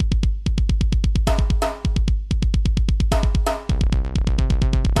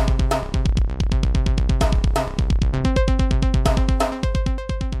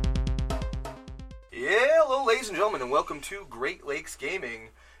to Great Lakes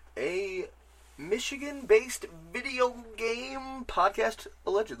Gaming, a Michigan-based video game podcast,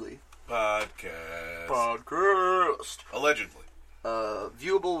 allegedly. Podcast. Allegedly.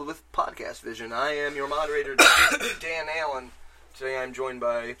 Viewable with podcast vision. I am your moderator, Dan Allen. Today I'm joined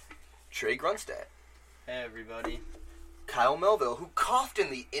by Trey Grunstadt. Hey, everybody. Kyle Melville, who coughed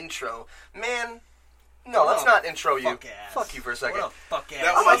in the intro. Man, no, let's not intro you. Fuck you for a second. What a fuck ass.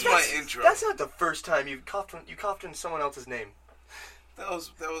 That was my intro. That's not the first time you coughed in someone else's name. That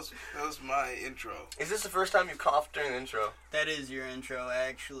was my intro. Is this the first time you coughed during the intro? That is your intro,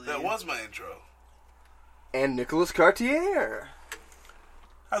 actually. That was my intro. And Nicholas Cartier.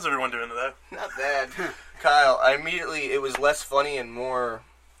 How's everyone doing today? Not bad. Kyle, it was less funny and more,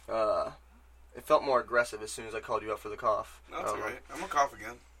 it felt more aggressive as soon as I called you up for the cough. That's alright. I'm gonna cough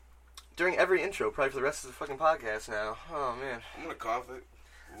again. During every intro, probably for the rest of the fucking podcast now. Oh, man. I'm gonna cough it.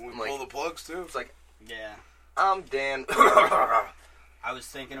 When we Like- pull the plugs, too. It's like, Yeah. I'm Dan. I was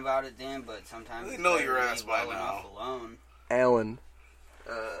thinking about it, Dan, but sometimes They it's know better your to ass leave by well now. enough alone. Alan.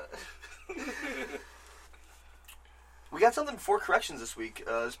 We got something before corrections this week. It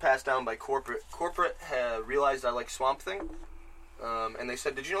was passed down by Corporate. Corporate realized I like Swamp Thing. And they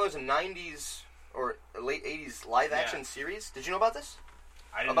said, did you know there's a 90s or late 80s live action series? Did you know about this?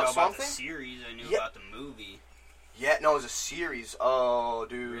 I didn't About know Swamp about the Thing? series. I knew Yeah. about the movie. Yeah, no, it was a series. Oh,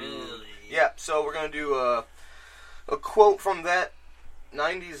 dude. Really? Yeah, so we're going to do a quote from that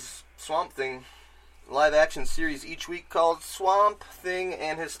 90s Swamp Thing live action series each week called Swamp Thing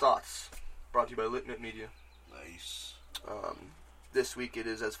and His Thoughts. Brought to you by Litnit Media. Nice. This week it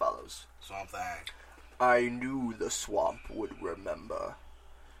is as follows. Swamp Thing. I knew the swamp would remember.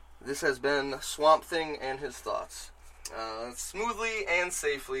 This has been Swamp Thing and His Thoughts. Smoothly and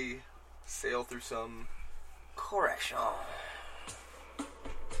safely sail through some correction. I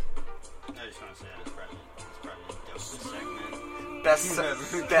just want to say it's probably the dopest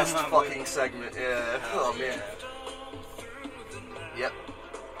segment. Best fucking segment, yeah. Oh, man. Yep.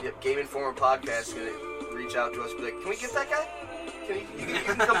 Game Informer Podcast gonna reach out to us and be like, can we get that guy? You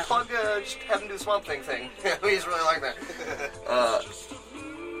can come plug, just have him do the Swamp Thing thing. He's really like that.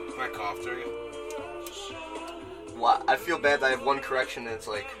 Can I cough during it? Wow, I feel bad that I have one correction and it's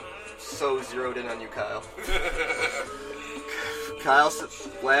like so zeroed in on you, Kyle.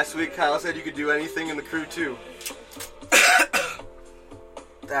 Last week Kyle said you could do anything in the crew too.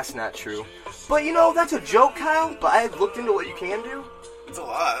 That's not true. But you know, that's a joke, Kyle. But I looked into what you can do. It's a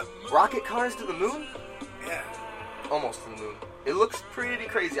lot. Rocket cars to the moon? Yeah. Almost to the moon. It looks pretty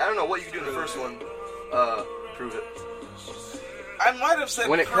crazy. I don't know what you could do in the first one. Prove it. I might have said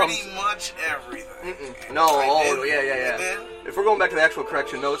When it pretty comes- much everything. No, I did. yeah. I did. If we're going back to the actual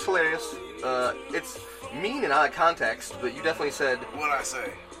correction, no, it's hilarious. It's mean and out of context, but you definitely said What'd I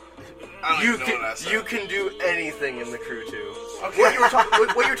say? I don't even know what I said. you can do anything in the crew too. Okay. What you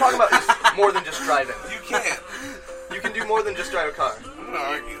were talking about is more than just driving. You can't. You can do more than just drive a car. I'm gonna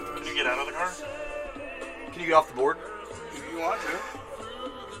argue this. Can you get out of the car? Can you get off the board? If you want to.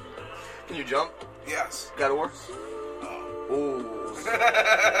 Can you jump? Yes. Got a war? Ooh.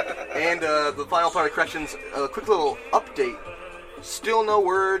 And the final part of corrections, a quick little update. Still no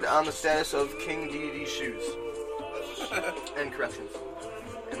word on the status of King DDD's shoes. And corrections.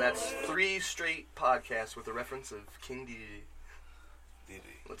 And that's 3 straight podcasts with a reference of King DDD.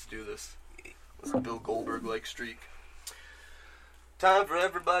 Let's do this. This Bill Goldberg-like streak. Time for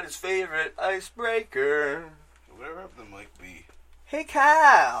everybody's favorite icebreaker. Whatever happened to Mike B? Hey,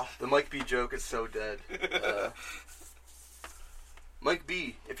 Kyle! The Mike B joke is so dead. Mike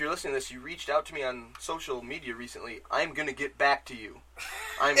B, if you're listening to this, you reached out to me on social media recently. I'm gonna get back to you.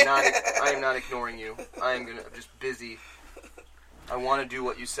 I am not ignoring you. I'm just busy. I want to do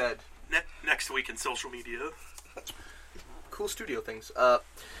what you said. Next week in social media. Cool studio things.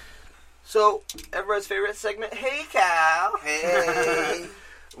 So, everybody's favorite segment, Hey, Kyle! Hey.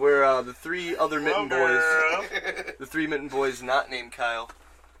 Where the 3 other Mitten boys... Girl. The 3 Mitten boys not named Kyle.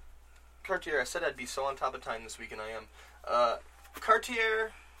 Cartier, I said I'd be so on top of time this week, and I am.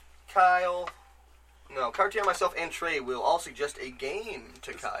 Cartier, Kyle... No, Cartier, myself, and Trey will all suggest a game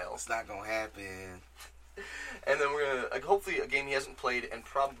to Kyle. It's not gonna happen. And then we're going to... hopefully a game he hasn't played and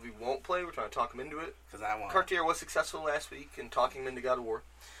probably won't play. We're trying to talk him into it. Because I want. Cartier was successful last week in talking him into God of War.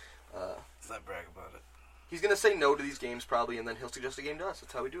 Let's not brag about it. He's going to say no to these games probably, and then he'll suggest a game to us.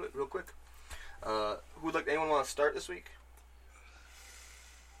 That's how we do it, real quick. Anyone want to start this week?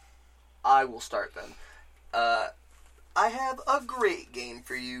 I will start then. I have a great game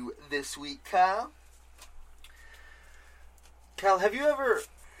for you this week, Kyle. Kyle, have you ever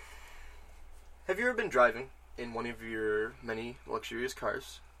been driving in one of your many luxurious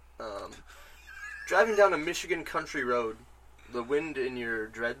cars? Driving down a Michigan country road, the wind in your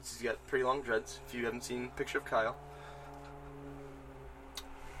dreads, he's got pretty long dreads, if you haven't seen a picture of Kyle.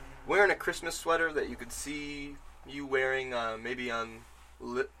 Wearing a Christmas sweater that you could see you wearing maybe on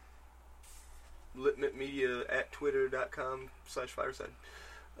litmitmedia at twitter.com/fireside.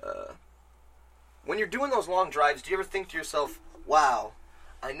 When you're doing those long drives, do you ever think to yourself, wow,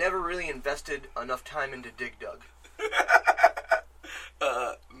 I never really invested enough time into Dig Dug?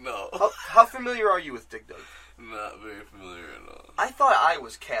 No. How familiar are you with Dig Dug? Not very familiar at all. I thought I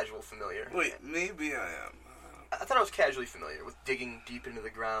was casual familiar. Wait, maybe I am. I thought I was casually familiar with digging deep into the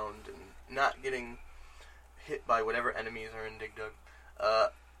ground and not getting hit by whatever enemies are in Dig Dug.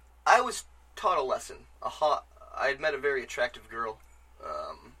 I was taught a lesson. I had met a very attractive girl.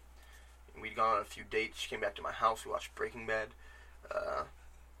 We'd gone on a few dates. She came back to my house. We watched Breaking Bad.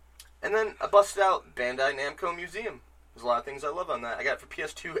 And then I busted out Bandai Namco Museum. There's a lot of things I love on that. I got it for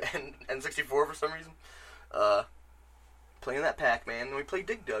PS2 and N64 for some reason. Playing that Pac-Man, and we played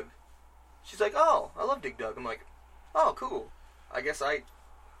Dig Dug. She's like, oh, I love Dig Dug. I'm like, oh, cool. I guess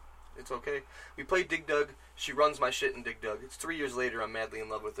it's okay. We played Dig Dug. She runs my shit in Dig Dug. It's 3 years later. I'm madly in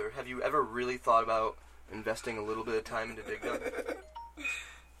love with her. Have you ever really thought about investing a little bit of time into Dig Dug?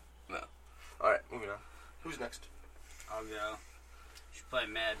 No. Alright, moving on. Who's next? I'll go. You should play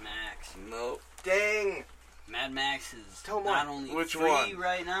Mad Max. Nope. Dang! Mad Max is Tell me not more. only Which free one?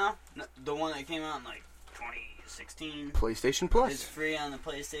 right now, the one that came out in like 2016. PlayStation It's Plus. free on the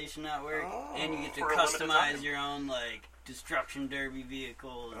PlayStation Network, and you get to For a limited customize time. your own like destruction derby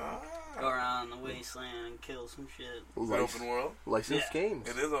vehicle and go around the wasteland and kill some shit. Is it open world? Licensed Yeah. games.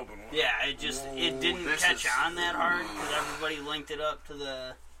 It is open world. Yeah, it didn't this catch is- on that hard because everybody linked it up to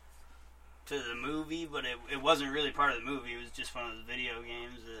the movie, but it wasn't really part of the movie. It was just one of the video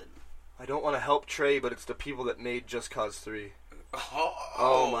games that. I don't want to help Trey, but it's the people that made Just Cause 3.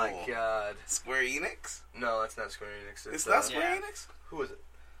 Oh my god. Square Enix? No, that's not Square Enix. It's not Square Yeah. Enix? Who is it?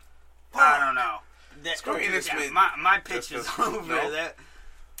 I don't know. Square Enix made my pitch Just is Cause- over. no. That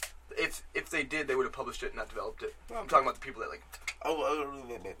If they did, they would have published it and not developed it. I'm talking about the people that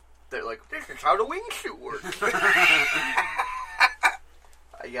they're like, this is how the wingsuit works.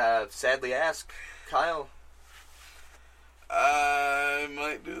 I gotta sadly ask, Kyle. I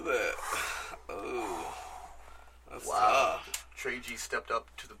might do that. Oh. That's tough. Trey G stepped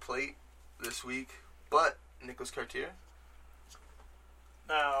up to the plate this week, but Nicholas Cartier?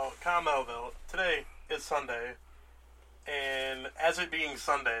 Now, Kyle Melville, today is Sunday, and as it being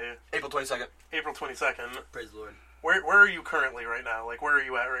Sunday, April 22nd. April 22nd, praise the Lord. where are you currently right now? Like, where are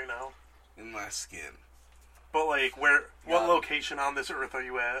you at right now? In my skin. But, like, what Yeah. location on this earth are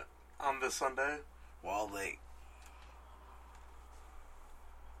you at on this Sunday? Wall Lake.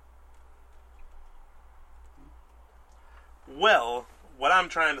 Well, what I'm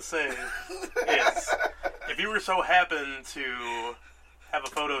trying to say is, if you were so happen to have a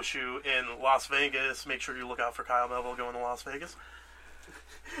photo shoot in Las Vegas, make sure you look out for Kyle Melville going to Las Vegas.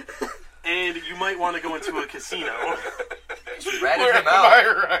 And you might want to go into a casino. Ratted him out. I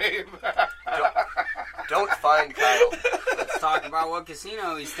right? Don't find Kyle. Let's talk about what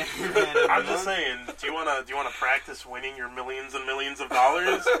casino he's staying at. I'm just saying, do you wanna practice winning your millions and millions of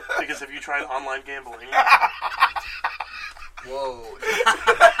dollars? Because have you tried online gambling? Whoa.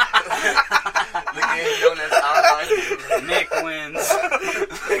 The game known as online. Nick wins.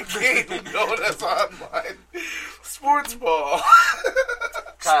 The game known as online. Sports ball.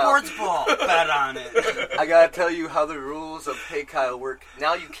 Kyle, Sports ball. Bet on it. I gotta tell you how the rules of Hey Kyle work.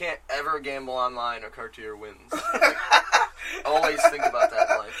 Now you can't ever gamble online or Cartier wins. Always think about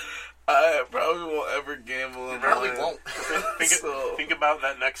that in life. I probably won't ever gamble in You probably my won't. Think about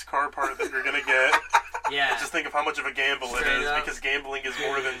that next car part that you're gonna get. Yeah. Just think of how much of a gamble it Straight is, up. because gambling is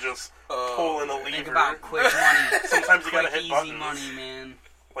more than just pulling a lever. Think about quick money. Sometimes you gotta Quick, hit easy buttons. money, man.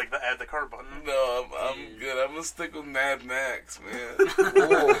 Like the add the car button. No, I'm good. I'm gonna stick with Mad Max, man.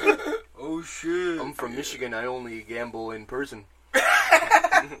 Whoa. Oh shit. I'm from Michigan. I only gamble in person.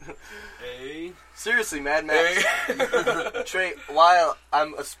 Hey. Seriously, Mad Max. Trey, while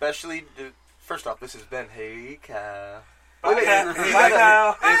I'm especially... First off, this has been Hey Kyle. Wait, wait, Bye, wait,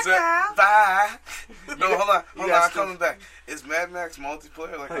 Kyle. Is it? Bye. No, hold on. You I'm guys still- coming back. Is Mad Max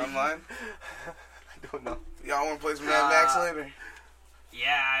multiplayer, like online? I don't know. Y'all want to play some Mad Max later?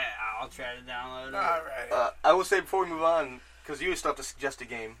 Yeah, I'll try to download it. Alright. I will say before we move on, because you still have to suggest a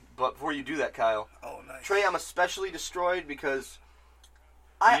game, but before you do that, Kyle, Oh, nice. Trey, I'm especially destroyed because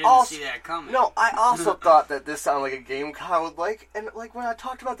You I didn't also see that coming. no, I also thought that this sounded like a game Kyle would like, and like when I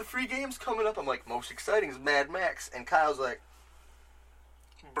talked about the free games coming up, I'm like, most exciting is Mad Max, and Kyle's like,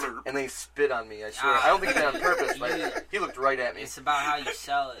 Blurb. and then he spit on me. I swear. I don't think he did it on purpose, but he looked right at me. It's about how you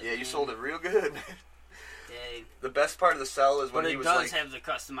sell it. Yeah, you man. sold it real good. Dang. The best part of the sell is when But he it was does like, have the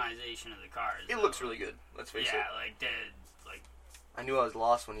customization of the cars. it though. looks really good. Let's face it. Yeah, like I knew I was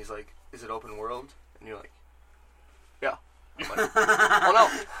lost when he's like, "Is it open world?" And you're like, "Yeah." I'm like, "Oh no."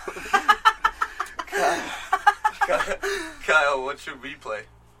 Kyle, what should we play?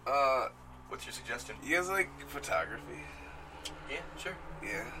 What's your suggestion? You guys like photography? Yeah, sure.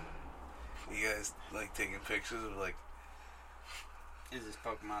 Yeah. You guys like taking pictures of like? is this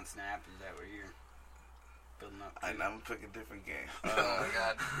Pokemon Snap? Is that where you're building up? I'm gonna pick a different game. Oh my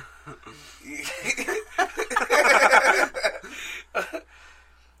god.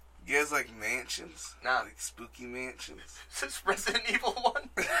 You guys like mansions? Nah. Like spooky mansions? Is this Resident Evil 1?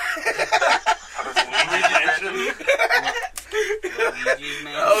 Luigi's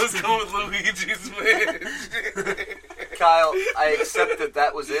Man. I was going with Luigi's Mansion. Kyle, I accept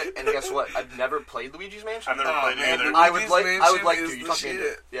that was it, and guess what? I've never played Luigi's Mansion. I've never played it either. I would like. I would like Mansion to. is You the talk me into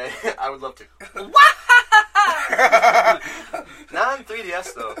it. shit. Yeah, I would love to. Not on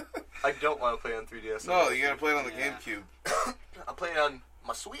 3DS though. I don't want to play on 3DS. No, you gotta play it on the Yeah. GameCube. I'll play it on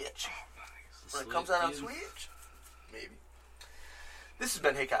my Switch. When it comes out on Switch, maybe. This has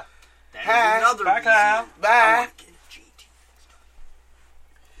been Hey Kyle. That Hi. is another Bye, reason Kyle. Bye. I want to get a GT.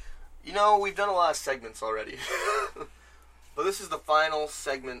 You know, we've done a lot of segments already. But this is the final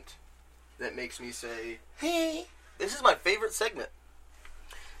segment that makes me say, hey, this is my favorite segment.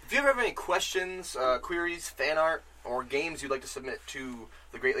 If you ever have any questions, queries, fan art, or games you'd like to submit to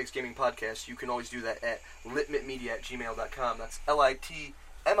the Great Lakes Gaming Podcast, you can always do that at litmitmedia@gmail.com. That's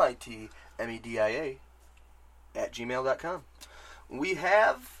LITMITMEDIA @gmail.com. We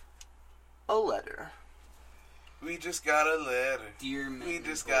have a letter. We just got a letter. Dear man. We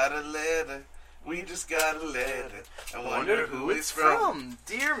just got a letter. We just got a letter. I wonder who it's from.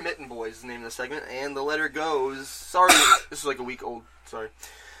 Dear Mitten Boys is the name of the segment, and the letter goes... Sorry, this is like a week old. Sorry.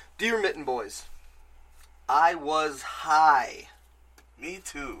 Dear Mitten Boys, I was high. Me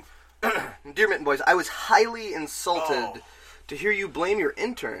too. Dear Mitten Boys, I was highly insulted to hear you blame your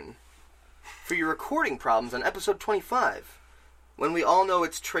intern for your recording problems on episode 25, when we all know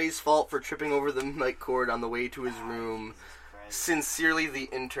it's Trey's fault for tripping over the mic cord on the way to his room. Sincerely, the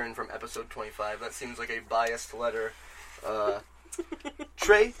intern from episode 25. That seems like a biased letter.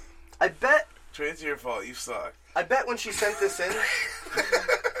 Trey, I bet Trey, it's your fault. You suck. when she sent this in,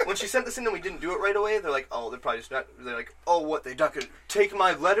 and we didn't do it right away, they're like, oh, they're probably just not, they're like, oh, what, they not gonna take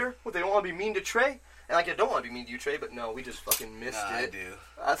my letter? What, they don't want to be mean to Trey? And like, I don't want to be mean to you, Trey, but no, we just fucking missed Nah, it. I do.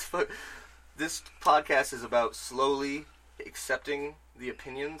 That's this podcast is about slowly accepting the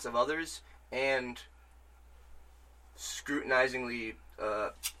opinions of others and scrutinizingly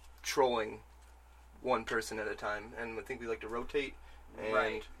trolling one person at a time. And I think we like to rotate. And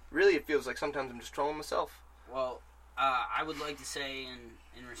Right. really, it feels like sometimes I'm just trolling myself. Well, I would like to say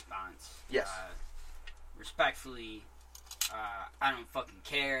in response. Yes. Respectfully, I don't fucking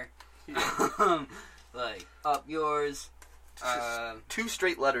care. Like, up yours. Two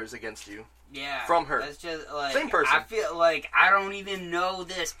straight letters against you. Yeah. From her. That's just like Same person. I feel like I don't even know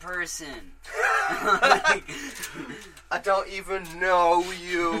this person. Like, I don't even know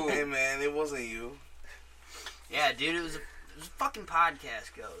you. Hey man, it wasn't you. yeah, dude, it was a fucking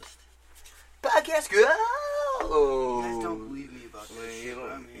podcast ghost. Podcast go. You guys don't believe me about this Man, shit. you but I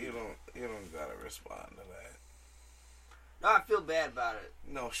don't. mean, You don't gotta respond to that. no, I feel bad about it.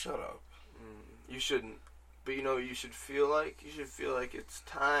 No, shut up. You shouldn't. But you know what you should feel like? You should feel like it's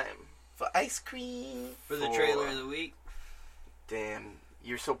time. For ice cream. For the trailer of the week. Damn,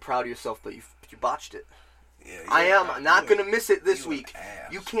 you're so proud of yourself, but you botched it. Yeah, I am not going to miss it this you week. an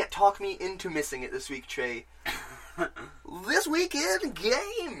ass. You can't talk me into missing it this week, Trey. This week in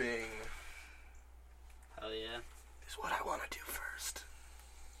gaming Hell yeah. is what I want to do first.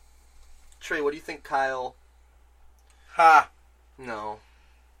 Trey, what do you think Kyle... Ha. No.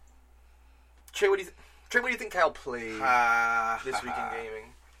 Trey, what do you think Kyle played Ha. this week in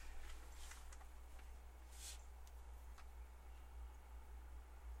gaming?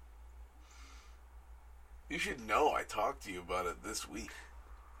 You should know I talked to you about it this week.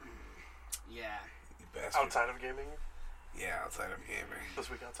 Yeah. You bastard. Outside of gaming? Yeah, outside of gaming. This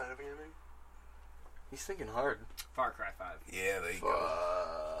week outside of gaming? He's thinking hard. Far Cry 5. Yeah, there you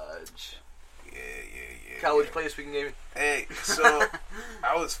go. Fudge. Yeah. Kyle, what'd you play this week in gaming? Hey, so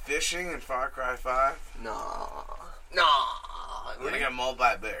I was fishing in Far Cry 5. Nah. And I got mauled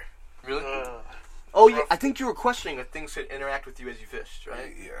by a bear. Really? Uh, Oh, yeah, I think you were questioning if things could interact with you as you fished,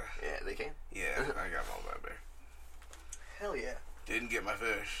 right? Yeah. Yeah, they can. Yeah, I got mauled by a bear. Hell yeah. Didn't get my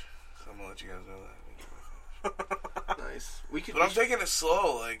fish. So I'm gonna let you guys know that. I didn't get my fish. Nice. We could. But I'm taking it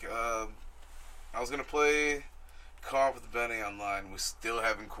slow. Like, I was gonna play co-op with Benny online. We still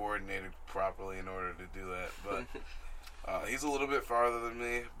haven't coordinated properly in order to do that. But he's a little bit farther than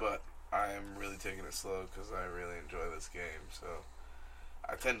me. But I am really taking it slow because I really enjoy this game. So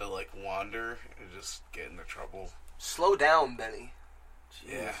I tend to like wander and just get into trouble. Slow down, Benny.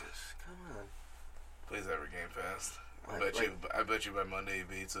 Jesus, Yeah. come on. Plays every game fast. I Like- bet you by Monday he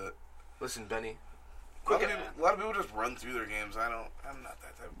beats it. Listen, Benny. A lot of people just run through their games. I'm not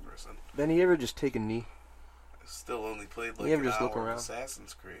that type of person. Benny, you ever just take a knee? I still only played like You ever an just look hour of around?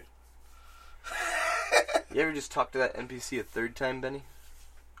 Assassin's Creed. You ever just talk to that NPC a third time, Benny?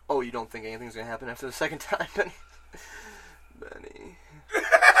 Oh, you don't think anything's gonna happen after the second time, Benny? Benny.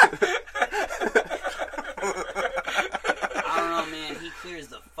 I don't know, man. He clears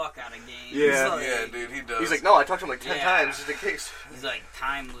the fuck out of games. Yeah. Like, Yeah, dude, he does. He's like, no, I talked to him like 10 Yeah. times just in case. He's like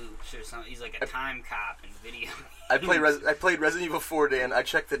time loops or something. He's like a time cop in video. I played Resident Evil 4, Dan. I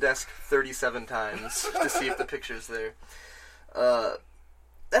checked the desk 37 times to see if the picture's there.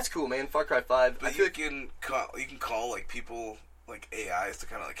 That's cool, man. Far Cry 5. But I feel you can call like people like AIs to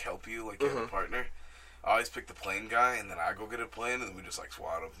kind of like help you, like you have a partner. I always pick the plane guy, and then I go get a plane, and we just like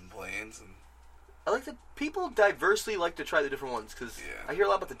swat up in planes. And I like that people diversely like to try the different ones because Yeah. I hear a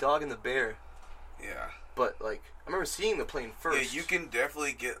lot about the dog and the bear. yeah, But like, I remember seeing the plane first. yeah, you can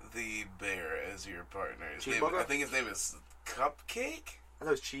definitely get the bear as your partner. Cheeseburger? I think his name is Cupcake. I thought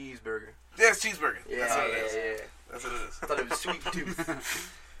it was cheeseburger. Yeah, it's Cheeseburger. Yeah, That's what it is. yeah. That's what it is. I thought it was Sweet Tooth.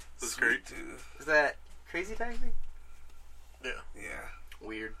 That's Sweet great. Tooth. Is that Crazy Taxi? Yeah. Yeah.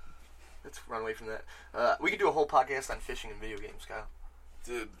 Weird. Let's run away from that. We could do a whole podcast on fishing and video games, Kyle.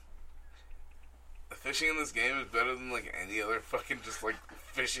 Dude, the fishing in this game is better than like any other fucking just like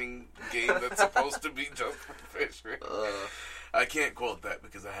fishing game that's supposed to be just for fishing. I can't quote that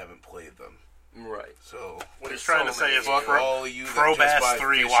because I haven't played them. Right. So What he's trying to say is fuck all you that Pro just Bass buy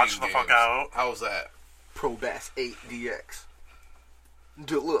 3, fishing watch the fuck games. out. How's that? Pro Bass 8 DX.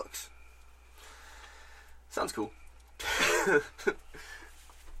 Deluxe. Sounds cool.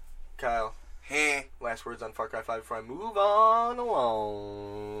 Kyle, Hey, last words on Far Cry 5 before I move on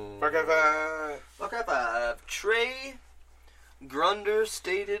along. Far Cry 5. Far Cry 5. Trey Grunder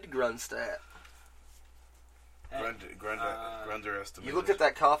stated Grunstat. Grunder estimated. You looked at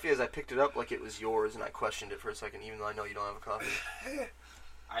that coffee as I picked it up like it was yours, and I questioned it for a second, even though I know you don't have a coffee.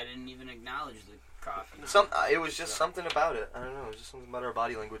 I didn't even acknowledge the coffee. It was just something about it. I don't know. It was just something about our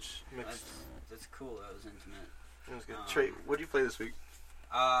body language mixed. That's cool. That was intimate. It was good. Trey, what did you play this week?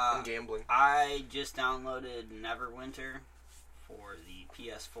 I'm gambling. I just downloaded Neverwinter for the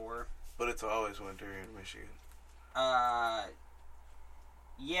PS4. But it's always winter in Michigan.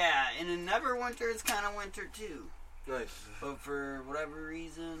 Yeah, and in Neverwinter it's kind of winter too. Nice. But for whatever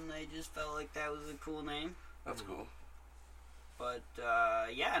reason, I just felt like that was a cool name. That's cool. But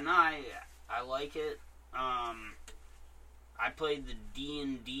yeah, no, I like it. I played the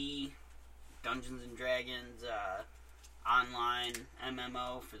D&D Dungeons and Dragons online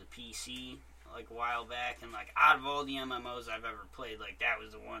MMO for the PC like a while back, and like out of all the MMOs I've ever played, like that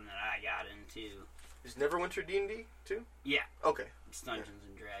was the one that I got into. Is Neverwinter D&D too? Yeah, Okay. it's Dungeons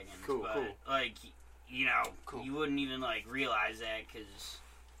and Dragons. Cool, but, cool. Like, you know, Cool. you wouldn't even like realize that because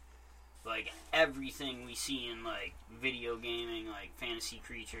like everything we see in like video gaming, like fantasy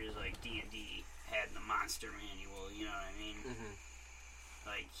creatures, like D&D had the monster manual. You know what I mean? Mm-hmm.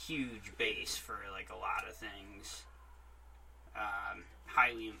 Like huge base for like a lot of things.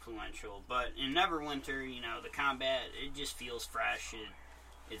 Highly influential, but in Neverwinter, you know, the combat, it just feels fresh.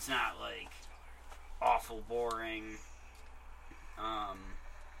 It's not like awful boring.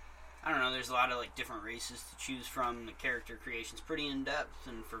 I don't know, there's a lot of like different races to choose from. The character creation's pretty in depth,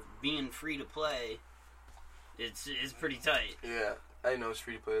 and for being free to play, it's pretty tight. Yeah, I know it's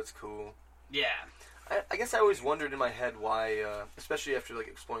free to play. That's cool. Yeah. I guess I always wondered in my head why, especially after like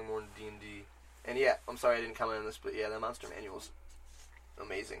exploring more into D&D. And yeah, I'm sorry I didn't comment on this, but yeah, that monster manual's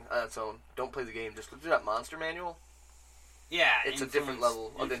amazing on its own. Don't play the game, just look at that monster manual. Yeah, It's a different level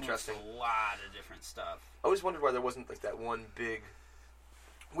of influenced interesting. A lot of different stuff. I always wondered why there wasn't like that one big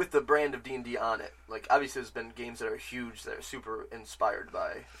with the brand of D&D on it. Like obviously there's been games that are huge that are super inspired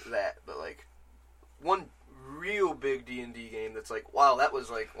by that, but like one real big D&D game that's like, wow, that was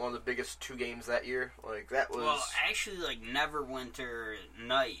like one of the biggest 2 games that year. Like that was Well, actually, like Neverwinter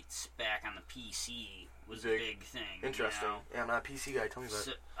Nights back on the PC was Big. a big thing. interesting. You know? Yeah, I'm not a PC guy. Tell me about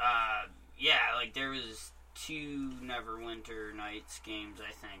So, it. yeah, like there was 2 Neverwinter Nights games.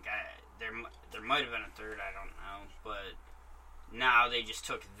 I think there might have been a third. I don't know, but now they just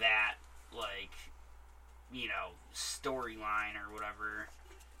took that like you know storyline or whatever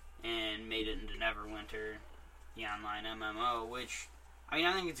and made it into Neverwinter. the online MMO, which, I mean,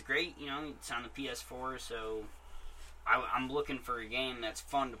 I think it's great. You know, it's on the PS4, so I'm looking for a game that's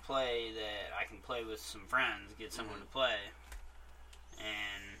fun to play that I can play with some friends, get someone to play.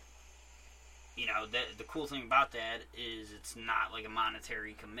 And, you know, the cool thing about that is it's not like a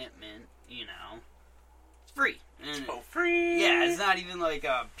monetary commitment, you know. It's free. And free! yeah, it's not even like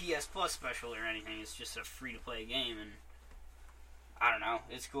a PS Plus special or anything. It's just a free-to-play game, and I don't know.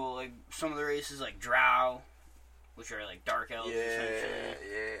 It's cool. Like, some of the races, like Drow, which are like dark elves, essentially.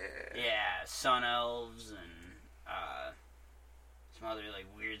 Yeah, sun elves, and some other like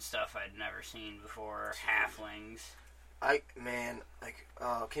weird stuff I'd never seen before. Halflings.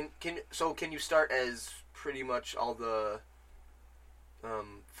 Can you start as pretty much all the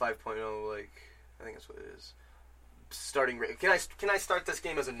 5.0, like, I think that's what it is. Can I start this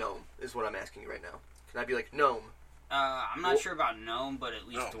game as a gnome? Is what I'm asking you right now. Can I be like gnome? I'm not sure about gnome, but at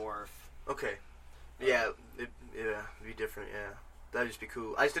least dwarf. Okay. Yeah, it'd be different. Yeah, that'd just be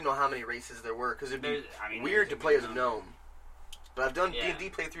cool. I just didn't know how many races there were because it'd be weird to play as a gnome. But I've done D&D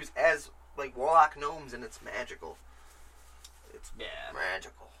playthroughs as like warlock gnomes, and it's magical. It's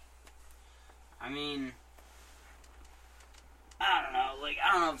magical. I mean, I don't know. Like,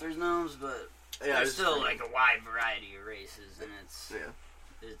 I don't know if there's gnomes, but there's still like a wide variety of races, and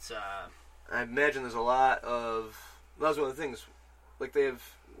it's I imagine there's a lot of. That was one of the things. Like they have.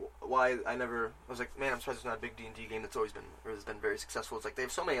 Why I was like, man, I'm surprised it's not a big D&D game that's always been or has been very successful. It's like they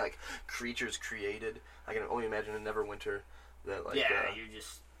have so many like creatures created. I can only imagine in Neverwinter that like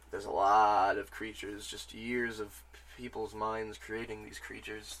there's a lot of creatures, just years of people's minds creating these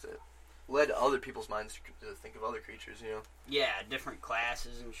creatures that led to other people's minds to think of other creatures, you know? Yeah, different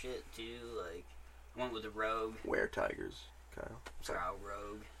classes and shit, too. Like, I went with the rogue. Were-tigers, Kyle. Drow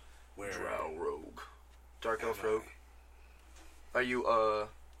rogue. Drow rogue. Dark elf rogue. Are you,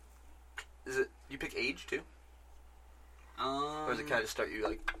 is it, you pick age, too? Or does it kind of start you,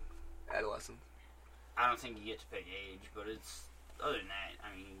 like, adolescent? I don't think you get to pick age, but it's, other than that,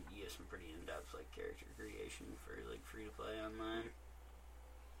 I mean, you get some pretty in-depth, like, character creation for, like, free-to-play online.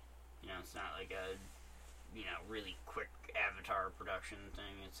 You know, it's not like a, you know, really quick avatar production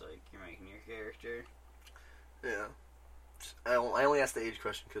thing. It's like you're making your character. Yeah. I only asked the age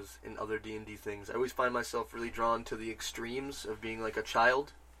question because in other D&D things, I always find myself really drawn to the extremes of being like a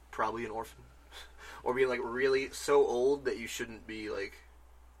child, probably an orphan, or being like really so old that you shouldn't be like,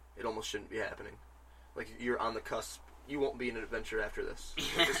 it almost shouldn't be happening. Like you're on the cusp. You won't be in an adventure after this.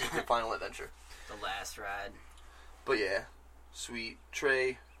 Like, this is the final adventure. The last ride. But yeah, sweet.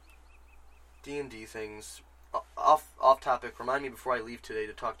 Trey, D&D things. Off topic, remind me before I leave today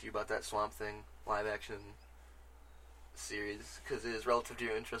to talk to you about that Swamp Thing live action series, because it is relative to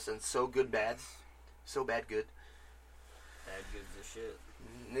your interest and so good bad. So bad good. Bad good the shit.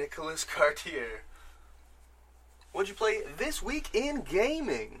 Nicholas Cartier. What'd you play this week in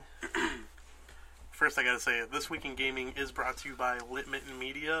gaming? First, I gotta say, This Week in Gaming is brought to you by Lit Mitten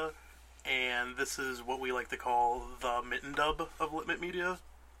Media, and this is what we like to call the Mitten Dub of Lit Mitten Media.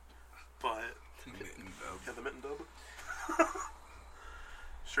 But yeah, the Mitten Dub.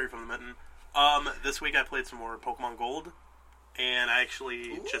 Straight from the Mitten. This week I played some more Pokemon Gold, and I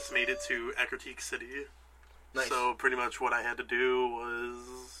actually just made it to Ecruteak City. Nice. So pretty much what I had to do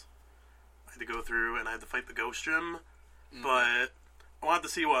was I had to go through and I had to fight the Ghost Gym, but I wanted to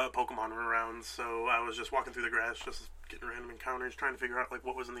see what Pokemon were around, so I was just walking through the grass, just getting random encounters, trying to figure out like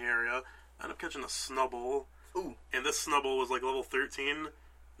what was in the area. I ended up catching a Snubbull, and this Snubbull was like level 13.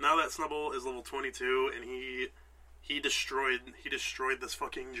 Now that Snubbull is level 22, and he destroyed this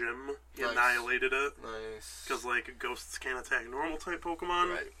fucking gym. He annihilated it. Nice. Because like ghosts can't attack normal type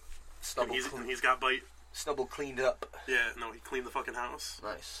Pokemon. Right. And he's got bite. Snubbull cleaned up. Yeah, no, he cleaned the fucking house.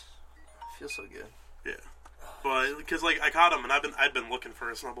 Nice. Feels so good. Yeah. But, because, like, I caught him, and I'd been looking for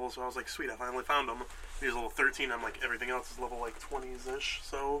a Snubbull, so I was like, sweet, I finally found him. He was level 13, I'm like, everything else is level, like, 20s-ish,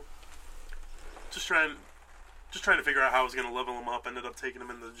 so just trying to figure out how I was going to level him up. Ended up taking him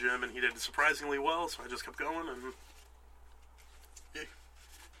into the gym, and he did surprisingly well, so I just kept going, and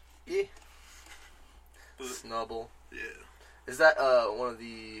yeah. Snubbull. Yeah. Is that,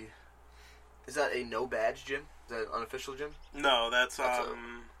 is that a no-badge gym? Is that an unofficial gym? No, that's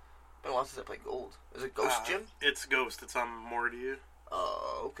been a while since I played Gold. Is it Ghost Gym? It's Ghost. It's on Morty.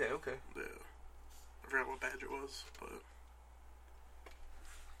 Oh, okay. Yeah. I forgot what badge it was, but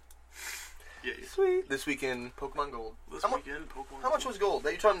yeah. Sweet. This weekend, Pokemon Gold. Pokemon. How much was Gold?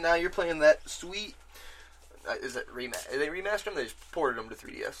 Now you're playing that sweet. Is it remaster? They remastered them. They just ported them to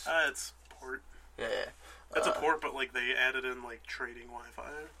 3DS. It's port. Yeah. It's a port, but like they added in like trading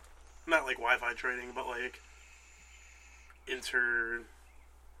Wi-Fi. Not like Wi-Fi trading, but like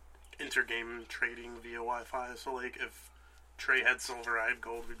inter-game trading via Wi-Fi. So, like, if Trey had silver, I had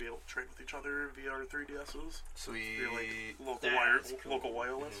gold, we'd be able to trade with each other via our 3DSs. Sweet. Via, like, That's cool. local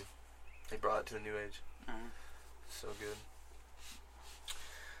wireless. They brought it to the new age. Mm-hmm. So good.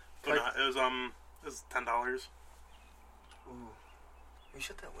 But no, it was $10. Ooh. Can you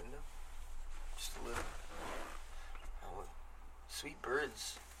shut that window? Just a little. Oh, sweet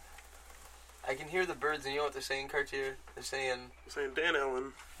birds. I can hear the birds, and you know what they're saying, Cartier? They're saying... Dan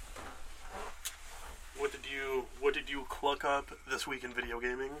Allen, what did you cluck up this week in video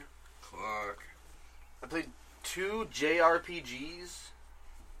gaming? Clock. I played 2 JRPGs.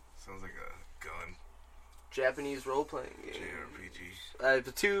 Sounds like a gun. Japanese role-playing games. JRPG.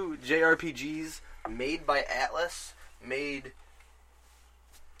 The 2 JRPGs made by Atlas, made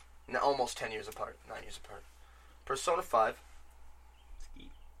almost 10 years apart, 9 years apart. Persona 5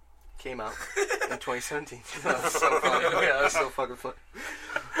 came out in 2017. That was so funny. Yeah, that was so fucking funny.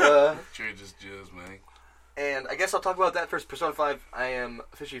 Trey just jizz, man. And I guess I'll talk about that first. Persona 5, I am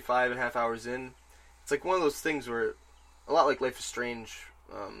officially 5.5 hours in. It's like one of those things where, a lot like Life is Strange,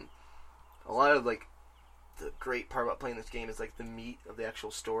 a lot of like the great part about playing this game is like the meat of the actual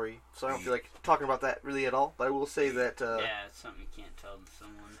story. So I don't feel like talking about that really at all. But I will say that yeah, it's something you can't tell to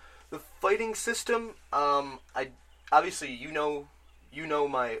someone. the fighting system, I obviously you know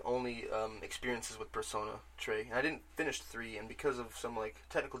my only experiences with Persona, Trey. And I didn't finish 3, and because of some like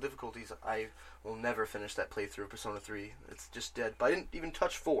technical difficulties, I will never finish that playthrough of Persona 3. It's just dead. But I didn't even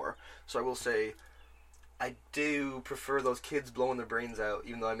touch 4, so I will say I do prefer those kids blowing their brains out,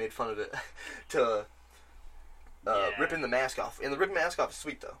 even though I made fun of it, to ripping the mask off. And the ripping mask off is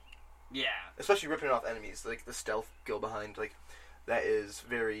sweet, though. Yeah. Especially ripping it off enemies, like the stealth go behind, like that is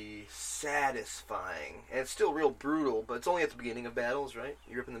very satisfying. And it's still real brutal, but it's only at the beginning of battles, right?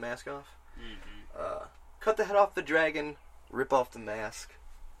 You're ripping the mask off. Mm-hmm. Cut the head off the dragon, rip off the mask.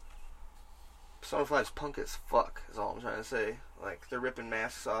 Persona 5's punk as fuck, is all I'm trying to say. Like, they're ripping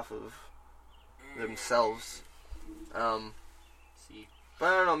masks off of themselves. See. But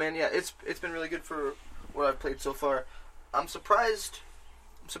I don't know, man. Yeah, it's been really good for what I've played so far. I'm surprised,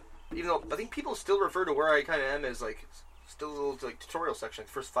 even though I think people still refer to where I kind of am as like still a little like tutorial section, like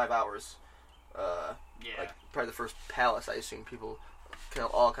the first 5 hours. Yeah. Like probably the first palace. I assume people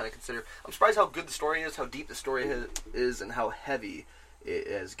all kind of consider. I'm surprised how good the story is, how deep the story is, and how heavy it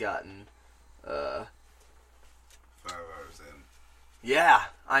has gotten. 5 hours in. Yeah,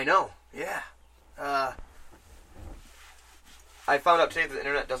 I know. Yeah. I found out today that the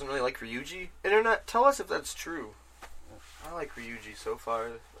internet doesn't really like Ryuji. Internet, tell us if that's true. I like Ryuji so far.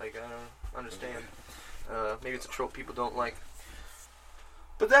 Like, I don't understand. Maybe it's a trope people don't like.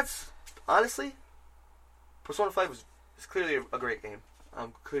 But that's, honestly, Persona 5 is clearly a great game.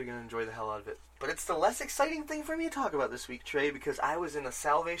 I'm clearly going to enjoy the hell out of it. But it's the less exciting thing for me to talk about this week, Trey, because I was in a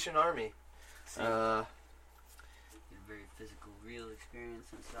Salvation Army. See. A very physical, real experience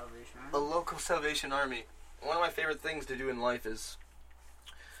in Salvation Army. A local Salvation Army. One of my favorite things to do in life is,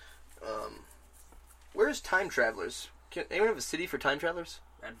 where's Time Travelers? Can anyone have a city for Time Travelers?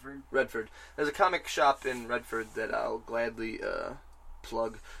 Redford. There's a comic shop in Redford that I'll gladly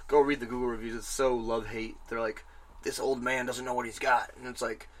plug. Go read the Google reviews. It's so love-hate. They're like, this old man doesn't know what he's got. And it's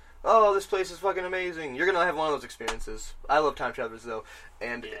like, oh, this place is fucking amazing. You're going to have one of those experiences. I love Time Travelers, though.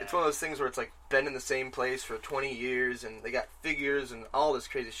 And it's one of those things where it's like been in the same place for 20 years, and they got figures and all this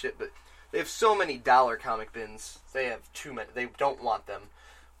crazy shit, but they have so many dollar comic bins. They have too many. They don't want them.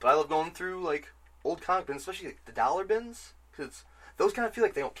 But I love going through, like, old comic bins, especially like, the dollar bins, because those kind of feel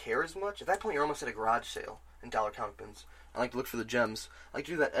like they don't care as much. At that point, you're almost at a garage sale in dollar comic bins. I like to look for the gems. I like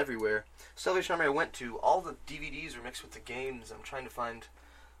to do that everywhere. Salvation Army I went to, all the DVDs are mixed with the games. I'm trying to find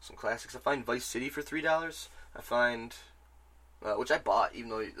some classics. I find Vice City for $3. I find, which I bought, even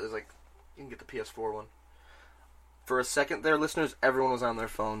though it was like, you can get the PS4 one. For a second there, listeners, everyone was on their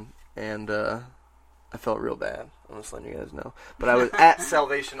phone, and I felt real bad. I'm just letting you guys know. But I was at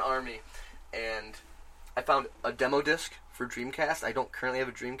Salvation Army, and I found a demo disc for Dreamcast. I don't currently have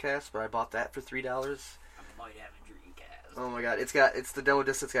a Dreamcast, but I bought that for $3. I might have a Dreamcast. Oh my god, it's the demo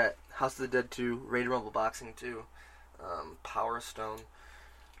disc. It's got House of the Dead 2, Raid Rumble Boxing 2, Power Stone,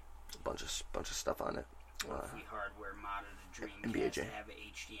 a bunch of stuff on it. What if we hardware modded a Dreamcast NBA to have a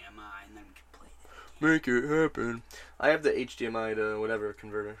HDMI and then we could play that? Make it happen. I have the HDMI to whatever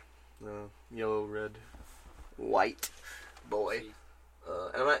converter, yellow, red, white, boy.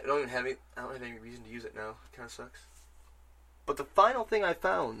 And I don't have any reason to use it now. It kind of sucks. But the final thing I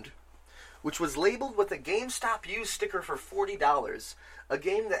found, which was labeled with a GameStop used sticker for $40, a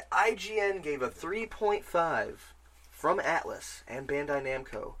game that IGN gave a 3.5 from Atlas and Bandai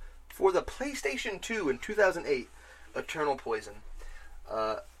Namco for the PlayStation 2 in 2008, Eternal Poison.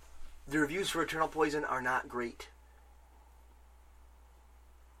 the reviews for Eternal Poison are not great.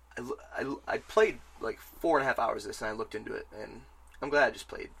 I played like 4.5 hours of this, and I looked into it, and I'm glad I just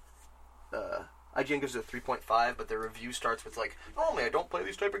played. IGN gives it a 3.5, but their review starts with like, "Normally I don't play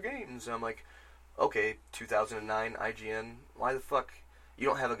these type of games." And I'm like, okay, 2009 IGN, why the fuck you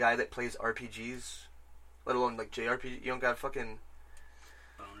don't have a guy that plays RPGs, let alone like JRPG? You don't got a fucking.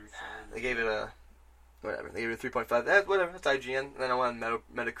 They gave it a whatever. They gave it a 3.5. Whatever. That's IGN. And then I went on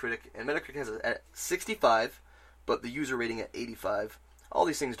Metacritic, and Metacritic has it at 65, but the user rating at 85. All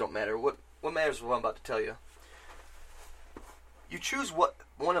these things don't matter. What matters is what I'm about to tell you. You choose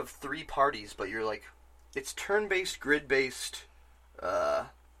one of 3 parties, but you're like, it's turn-based, grid-based,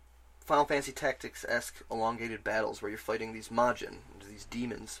 Final Fantasy Tactics-esque elongated battles where you're fighting these Majin, these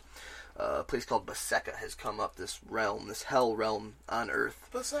demons. A place called Baseka has come up, this realm, this hell realm on Earth.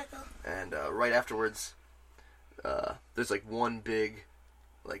 Baseka. And right afterwards, there's like one big,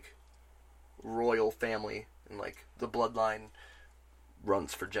 like, royal family, and like the bloodline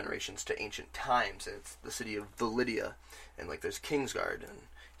runs for generations to ancient times, and it's the city of Validia, and like there's Kingsguard, and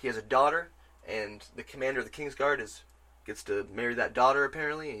he has a daughter, and the commander of the Kingsguard gets to marry that daughter,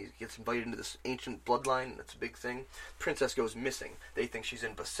 apparently. He gets invited into this ancient bloodline. That's a big thing. Princess goes missing. They think she's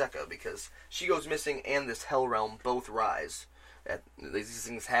in Baseka because she goes missing and this hell realm both rise. These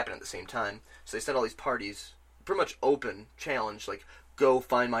things happen at the same time. So they set all these parties, pretty much open challenge, like, go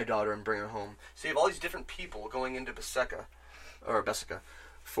find my daughter and bring her home. So you have all these different people going into Baseka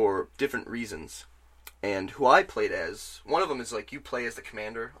for different reasons. And who I played as, one of them is like, you play as the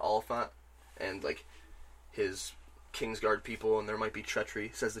commander, Oliphant, and like his Kingsguard people, and there might be treachery.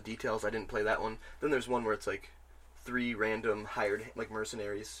 Says the details. I didn't play that one. Then there's one where it's like 3 random hired like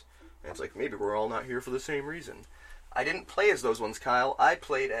mercenaries, and it's like maybe we're all not here for the same reason. I didn't play as those ones, Kyle. I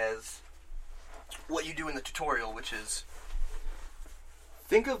played as what you do in the tutorial, which is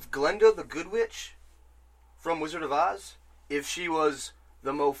think of Glenda the Good Witch from Wizard of Oz if she was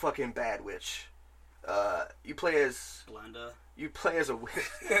the fucking bad witch. You play as Glenda. You play as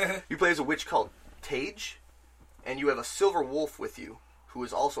a witch called Tage. And you have a silver wolf with you, who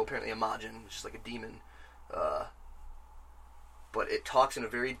is also apparently a Majin, which is like a demon. But it talks in a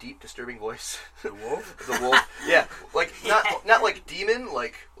very deep, disturbing voice. The wolf? The wolf. Yeah, like not like demon,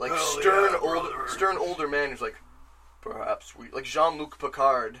 like Oh, stern older man who's like, perhaps we, like Jean-Luc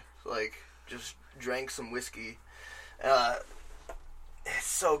Picard, like just drank some whiskey. It's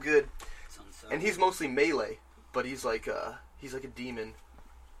so good. And he's mostly melee, but he's like a demon.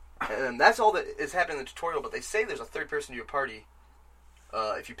 And that's all that is happening in the tutorial, but they say there's a third person to your party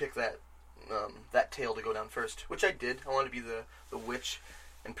if you pick that tail to go down first, which I did. I wanted to be the witch,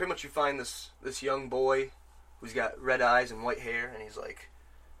 and pretty much you find this young boy who's got red eyes and white hair, and he's like,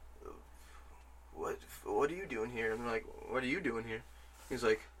 what are you doing here? And they're like, what are you doing here? He's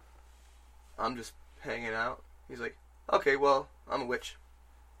like, I'm just hanging out. He's like, okay, well, I'm a witch.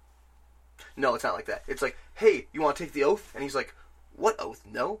 No, it's not like that. It's like, hey, you want to take the oath? And he's like, what oath?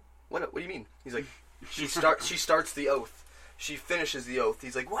 No? What do you mean? He's like, she starts the oath. She finishes the oath.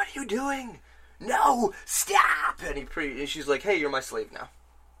 He's like, what are you doing? No, stop! And she's like, hey, you're my slave now.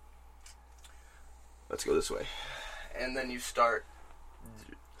 Let's go this way. And then you start.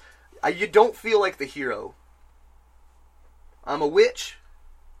 You don't feel like the hero. I'm a witch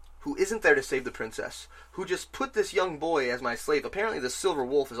who isn't there to save the princess, who just put this young boy as my slave. Apparently the silver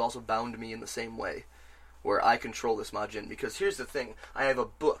wolf is also bound to me in the same way, where I control this Majin. Because here's the thing, I have a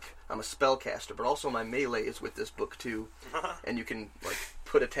book. I'm a spellcaster, but also my melee is with this book too. And you can like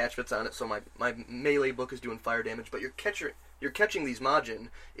put attachments on it, so my melee book is doing fire damage, but you're catching these Majin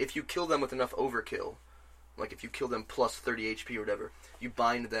if you kill them with enough overkill. Like if you kill them plus 30 HP or whatever, you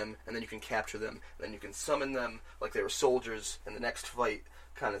bind them, and then you can capture them, and then you can summon them like they were soldiers in the next fight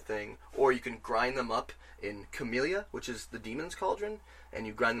kind of thing. Or you can grind them up in Camellia, which is the demon's cauldron, and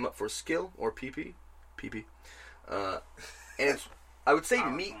you grind them up for skill or PP. And it's, I would say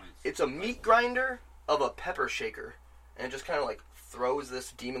meat. It's a meat grinder of a pepper shaker, and it just kind of like throws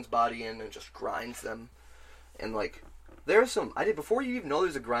this demon's body in and just grinds them. And like, there's some before you even know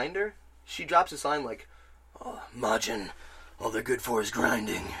there's a grinder. She drops a line like, "Oh, Majin, all they're good for is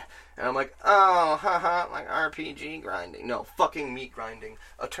grinding." And I'm like, oh, haha, like RPG grinding. No, fucking meat grinding.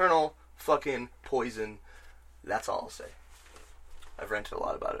 Eternal fucking Poison. That's all I'll say. I've ranted a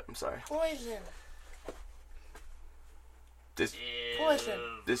lot about it. I'm sorry. Poison. This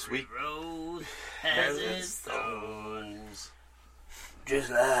week rose has its thorns. Just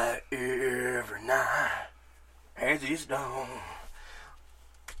like every night has its dawn.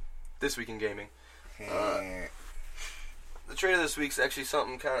 This week in gaming. The trailer this week's actually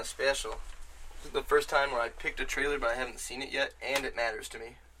something kind of special. This is the first time where I picked a trailer, but I haven't seen it yet, and it matters to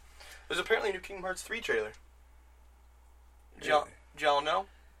me. There's apparently a new Kingdom Hearts 3 trailer. Did Really? y'all know?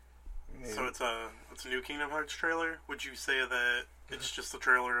 Yeah. So it's a new Kingdom Hearts trailer. Would you say that it's just the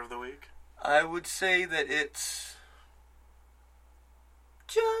trailer of the week? I would say that it's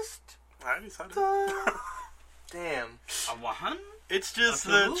just I decided. the... Damn. A one? It's just A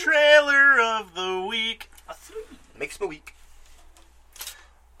the two? trailer of the week. A three? Makes my week.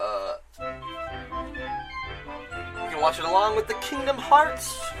 You can watch it along with the Kingdom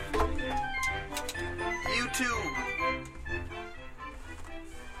Hearts YouTube.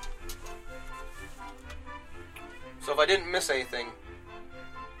 So if I didn't miss anything,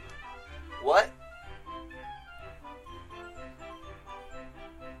 what?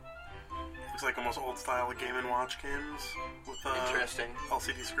 Looks like almost old style Game & Watch games with Interesting.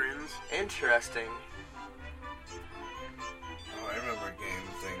 LCD screens. Interesting. Oh, I remember game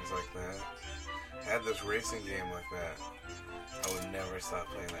things like that. I had this racing game like that. I would never stop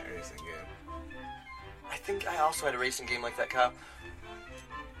playing that racing game. I think I also had a racing game like that, Kyle.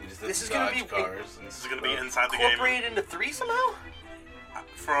 You just This did is gonna dodge be- cars and This is going to be stuff. inside the game. Incorporated into 3 somehow?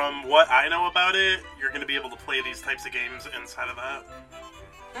 From what I know about it, you're going to be able to play these types of games inside of that.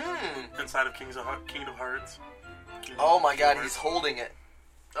 Inside of Kingdom Hearts. Oh my god, he's holding it.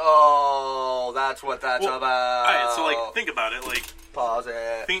 Oh, that's what that's Well, about. Alright, so like, think about it. Like, Pause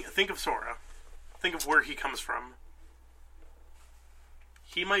it. think of Sora. Think of where he comes from.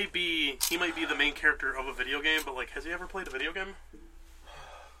 He might be the main character of a video game, but like, has he ever played a video game?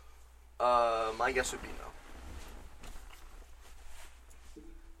 My guess would be no.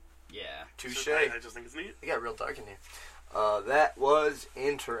 Yeah. Touche. I just think it's neat. It got real dark in here. That was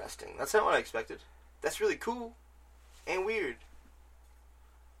interesting. That's not what I expected. That's really cool and weird.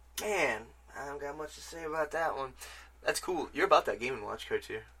 Man, I don't got much to say about that one. That's cool. You're about that Game & Watch,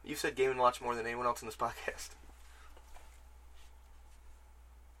 Cartier. You've said Game & Watch more than anyone else in this podcast.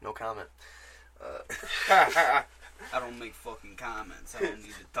 No comment. I don't make fucking comments. I don't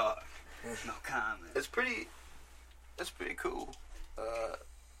need to talk. No comment. That's pretty cool.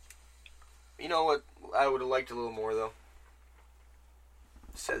 You know what I would have liked a little more, though?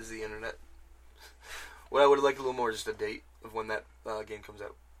 Says the internet. What I would have liked a little more is just a date of when that game comes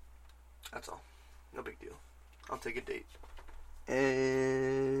out. That's all. No big deal. I'll take a date.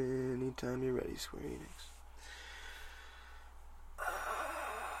 Anytime you're ready, Square Enix.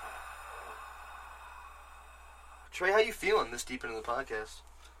 Trey, how you feeling this deep into the podcast?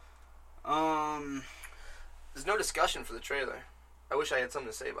 There's no discussion for the trailer. I wish I had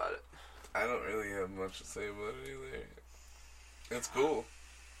something to say about it. I don't really have much to say about it either. It's cool.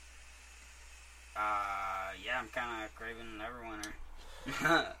 Yeah, I'm kind of craving Neverwinter.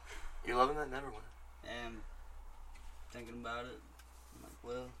 You loving that Neverwinter? And thinking about it, I'm like,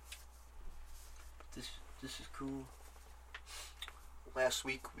 well, this is cool. Last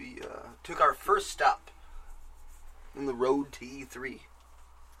week we took our first stop on the road to E3.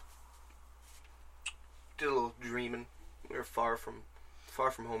 Did a little dreaming. We were far from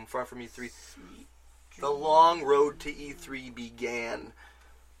home, far from E3. The long road to E3 began.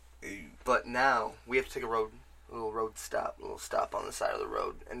 But now we have to take a little stop on the side of the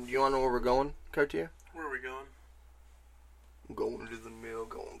road. And do you want to know where we're going, Cartier? Where are we going? Going to the mill,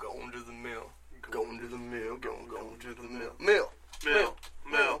 going to the mill, going to the mill, going to the mill, mill. Mill.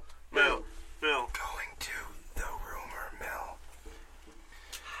 Going to the rumor mill.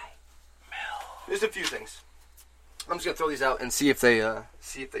 There's a few things. I'm just gonna throw these out and see if they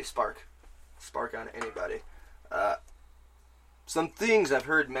spark on anybody. Some things I've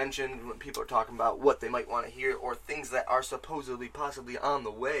heard mentioned when people are talking about what they might want to hear, or things that are supposedly, possibly on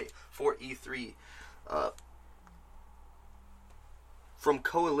the way for E3. From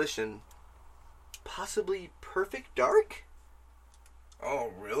Coalition, possibly Perfect Dark.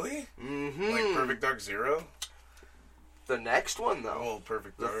 Oh, really? Mm-hmm. Like Perfect Dark Zero? The next one, though. Oh,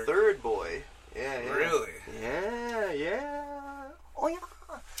 Perfect The Dark. third boy. Yeah. Really? Yeah. Oh, yeah.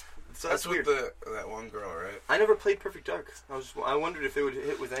 So that's weird. with that one girl, right? I never played Perfect Dark. I wondered if it would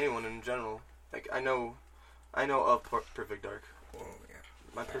hit with anyone in general. Like, I know of Perfect Dark. Well, yeah.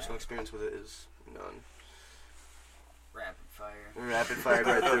 My personal experience with it is none. Rapid fire. Rapid fired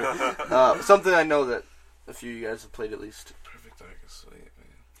right through. Something I know that a few of you guys have played at least. Perfect Dark is sweet,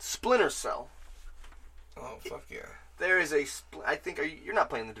 man. Splinter Cell. Oh, fuck yeah. There is a... I think... you're not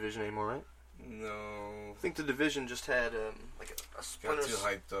playing The Division anymore, right? No. I think The Division just had like a Splinter... Got too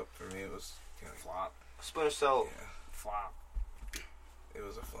hyped up for me. It was kind of Flop. Splinter Cell... Yeah. Flop. It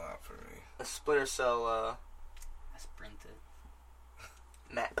was a flop for me. A Splinter Cell I sprinted.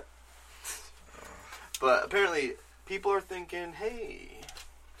 map. But apparently, people are thinking, hey,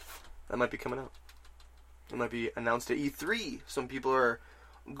 that might be coming out. It might be announced at E3. Some people are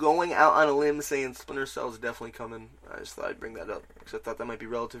going out on a limb saying Splinter Cell is definitely coming. I just thought I'd bring that up because I thought that might be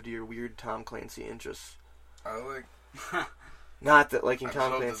relative to your weird Tom Clancy interests. I like. Not that liking I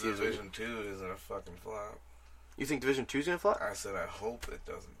Tom hope Clancy the is Division 2 isn't a fucking flop. You think Division 2's gonna flop? I said I hope it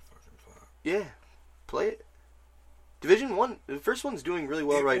doesn't fucking flop. Yeah, play it. Division 1, the first one's doing really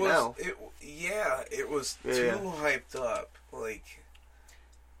well now. It was Yeah, too yeah. hyped up. Like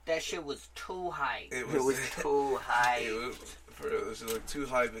That shit was too high. it It was was. too high. It was just like too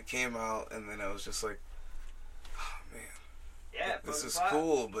hype. It came out, and then I was just like, "Oh man, Yeah, this but is fuck,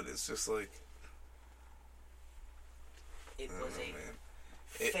 cool," but it's just like, It I don't was know, a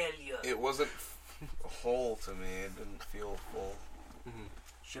man. failure. It wasn't whole to me. It didn't feel full. I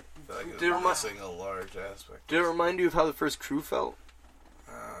feel like it Did it was remi- missing a large aspect. Did it remind you of how the first crew felt?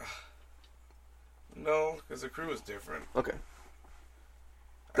 No, because the crew was different. Okay.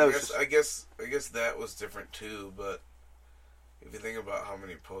 I was guess, just- I guess that was different too. But if you think about how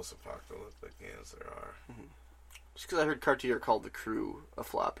many post-apocalyptic games there are, Just because I heard Cartier called the crew a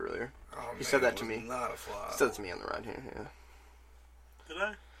flop earlier. oh, He man, said that it to was me. Not a flop. He said it to me on the ride here, yeah. Did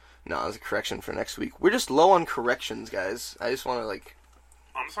I? No, it was a correction for next week. We're just low on corrections, guys. I just want to,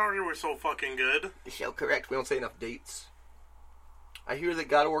 I'm sorry we're so fucking good. show correct. We don't say enough dates. I hear that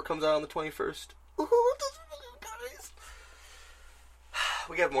God of War comes out on the 21st. Ooh, guys.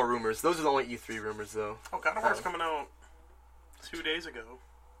 We got more rumors. Those are the only E3 rumors, though. Oh, God of War's coming out 2 days ago.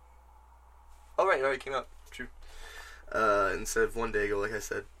 Oh, right, it already came out. True. Instead of 1 day ago, like I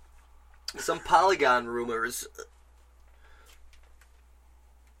said. Some Polygon rumors.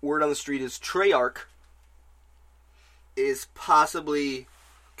 Word on the street is Treyarch is possibly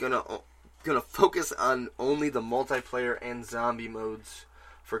gonna focus on only the multiplayer and zombie modes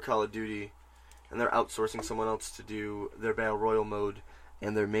for Call of Duty, and they're outsourcing someone else to do their Battle Royale mode.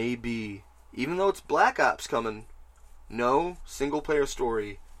 And there may be, even though it's Black Ops coming, no single player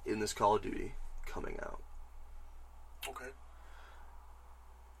story in this Call of Duty coming out. Okay.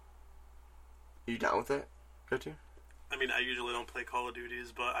 Are you down with that, Cartier? I mean, I usually don't play Call of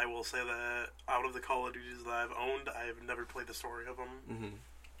Duties, but I will say that out of the Call of Duties that I've owned, I have never played the story of them. Mm-hmm.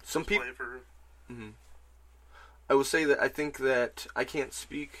 Some Just people. play it for... Mm-hmm. I will say that I think that I can't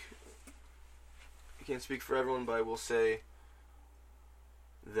speak for everyone, but I will say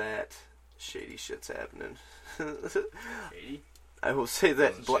that shady shit's happening. Shady? I will say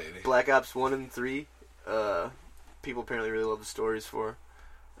that Wasn't shady. Black Ops 1 and 3, people apparently really love the stories for.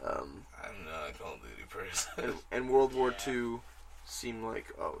 I'm not a Call of Duty person. And World War Yeah. II seemed like,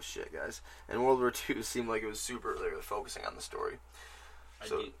 oh shit, guys. And World War II seemed like it was super, they were focusing on the story. I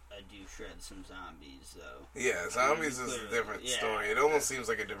So- do shred some zombies though. Yeah, zombies is a Clearly, different yeah. story. It almost seems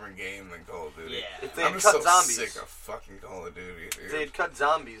like a different game than Call of Duty. Yeah. If they I'm had just cut so zombies, sick of fucking Call of Duty, dude. if they had cut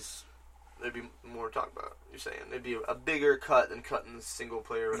zombies, there'd be more to talk about. You're saying there'd be a bigger cut than cutting the single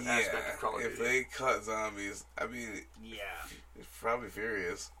player aspect of Call of if Duty. they cut zombies, I'd be Yeah. probably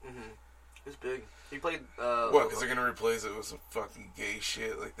furious. Mm-hmm. It's big. You played. What? Because they're gonna replace it with some fucking gay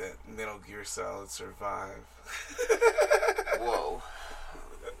shit like that Metal Gear Solid Survive. Whoa.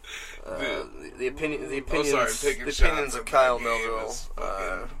 Dude. The opinions. I'm sorry, taking the shots opinions at of Kyle that game Melville. is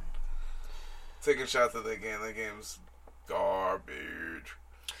fucking- taking shots at that game. That game's garbage.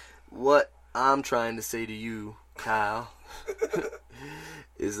 What I'm trying to say to you, Kyle,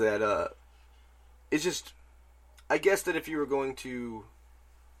 is that it's just. I guess that if you were going to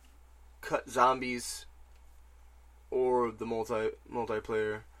cut zombies, or the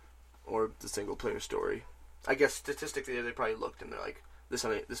multiplayer, or the single player story, I guess statistically they probably looked and they're like, this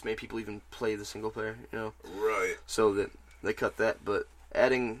many people even play the single player, you know. Right. So that they cut that, but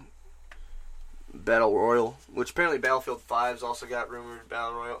adding Battle Royale, which apparently Battlefield 5's also got rumored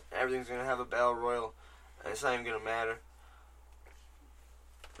Battle Royale. Everything's gonna have a Battle Royale, and it's not even gonna matter.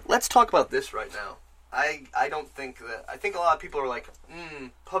 Let's talk about this right now. I don't think that. I think a lot of people are like,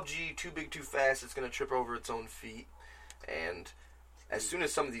 PUBG too big too fast. It's gonna trip over its own feet, and as soon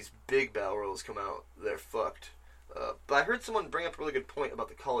as some of these big Battle Royals come out, they're fucked. But I heard someone bring up a really good point about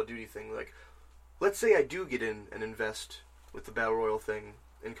the Call of Duty thing. Like, let's say I do get in and invest with the Battle Royale thing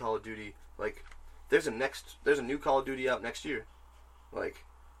in Call of Duty. Like, there's a new Call of Duty out next year. Like,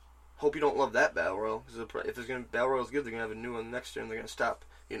 hope you don't love that Battle Royale. Because if Battle Royale's good, they're gonna have a new one next year, and they're gonna stop,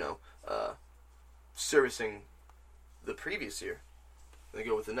 servicing the previous year. They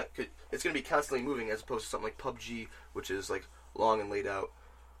go with the next. It's gonna be constantly moving, as opposed to something like PUBG, which is like long and laid out.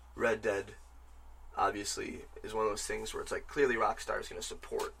 Red Dead, obviously, is one of those things where it's like clearly Rockstar is going to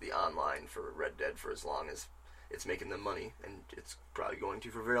support the online for Red Dead for as long as it's making them money, and it's probably going to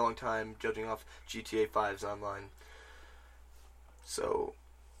for a very long time, judging off GTA 5's online. So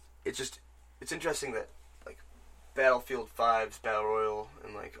it's interesting that like Battlefield 5's Battle Royale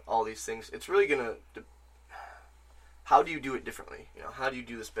and like all these things, it's really gonna. How do you do it differently? You know, how do you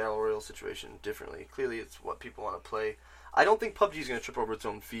do this Battle Royale situation differently? Clearly, it's what people want to play. I don't think PUBG is gonna trip over its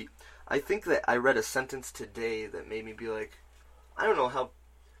own feet. I think that I read a sentence today that made me be like, I don't know how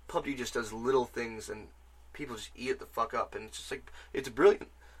PUBG just does little things and people just eat it the fuck up, and it's just like, it's brilliant.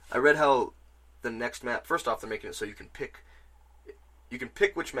 I read how the next map, first off, they're making it so you can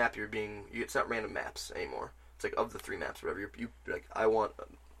pick which map you're being, it's not random maps anymore. It's like of the 3 maps, whatever, you like, I want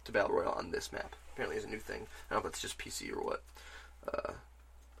to Battle Royale on this map. Apparently it's a new thing. I don't know if it's just PC or what.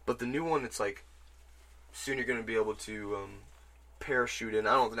 But the new one, it's like, soon you're going to be able to parachute in,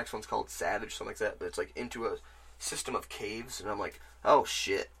 I don't know if the next one's called Savage, something like that, but it's like into a system of caves, and I'm like, oh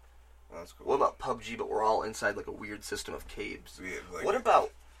shit. That's cool. What about PUBG, but we're all inside like a weird system of caves? Yeah, like what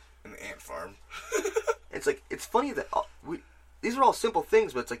about an ant farm? It's like, it's funny that these are all simple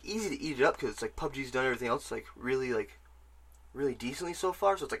things, but it's like easy to eat it up because it's like PUBG's done everything else like really decently so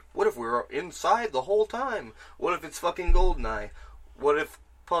far. So it's like, what if we're inside the whole time? What if it's fucking GoldenEye? What if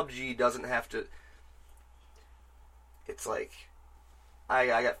PUBG doesn't have to? It's like,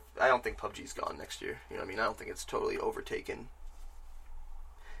 I don't think PUBG's gone next year. You know what I mean? I don't think it's totally overtaken.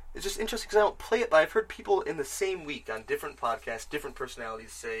 It's just interesting because I don't play it, but I've heard people in the same week on different podcasts, different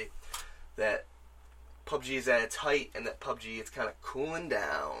personalities say that PUBG is at its height and that PUBG it's kind of cooling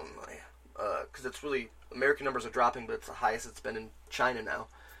down. Because it's really, American numbers are dropping, but it's the highest it's been in China now.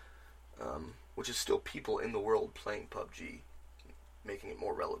 Which is still people in the world playing PUBG, making it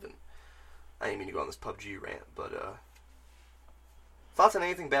more relevant. I didn't mean to go on this PUBG rant, but thoughts on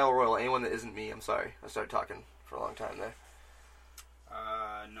anything Battle Royale? Anyone that isn't me, I'm sorry. I started talking for a long time there.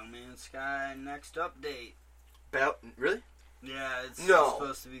 No Man's Sky next update. Really? Yeah, it's No.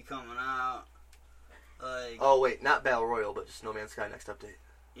 supposed to be coming out. Like, Oh wait, not Battle Royale, but just No Man's Sky next update.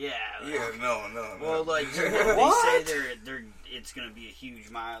 yeah. Like, Yeah, no. well, like they What? say they're it's gonna be a huge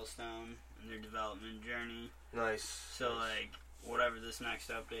milestone in their development journey. Nice. So like whatever this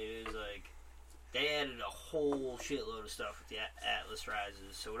next update is, like they added a whole shitload of stuff with the Atlas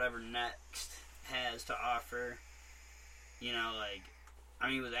Rises. So whatever next has to offer, you know, like, I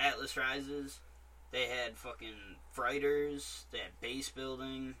mean, with Atlas Rises, they had fucking freighters, they had base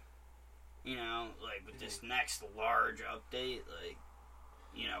building, you know, like, with this next large update, like,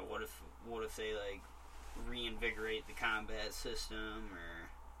 you know, what if they, like, reinvigorate the combat system,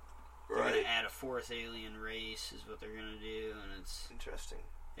 or they're gonna add a 4th alien race, is what they're gonna do, and it's... Interesting.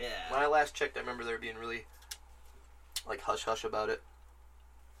 Yeah. When I last checked, I remember there being really, like, hush-hush about it.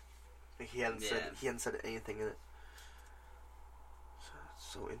 Like, he hadn't said anything in it.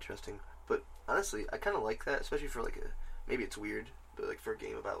 So interesting. But honestly, I kind of like that, especially for like maybe it's weird, but like for a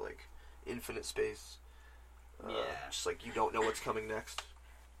game about like infinite space. Just like you don't know what's coming next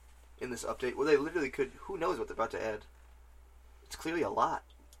in this update. Well, they literally could. Who knows what they're about to add? It's clearly a lot.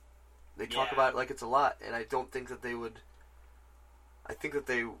 They talk about it like it's a lot, and I don't think that they would. I think that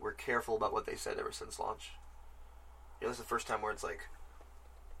they were careful about what they said ever since launch. You know, this is the first time where it's like,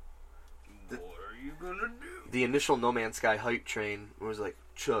 what are you gonna do? the initial No Man's Sky hype train was like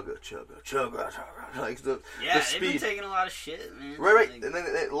chugga chugga chugga chugga, like the They've been speed. taking a lot of shit, man. Right. Like, And then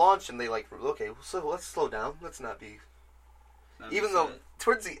it launched, and they like, okay, so let's slow down. Let's not be. that's Even though it.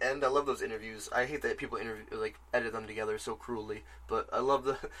 towards the end, I love those interviews. I hate that people edit them together so cruelly, but I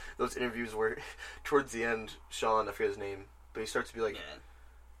love those interviews where towards the end, Sean, I forget his name, but he starts to be like,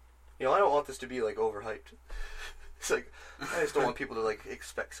 you know, I don't want this to be like overhyped. It's like, I just don't want people to like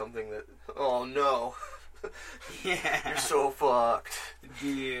expect something that, oh no. Yeah. You're so fucked.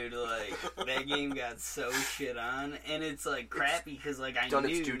 Dude, like, that game got so shit on, and it's, like, crappy, because, like, I Done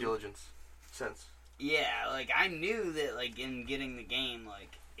knew... its due diligence. Since. Yeah, like, I knew that, like, in getting the game,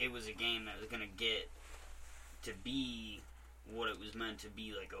 like, it was a game that was gonna get to be what it was meant to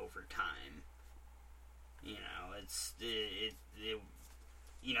be, like, over time. You know,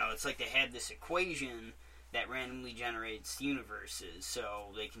 you know, it's like they had this equation that randomly generates universes, so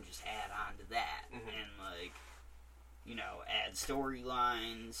they can just add on to that, and, like, you know, add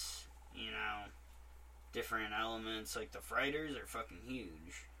storylines, you know, different elements. Like, the freighters are fucking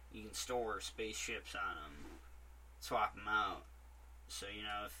huge. You can store spaceships on them, swap them out. So, you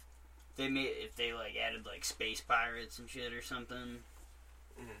know, if they like, added, like, space pirates and shit or something,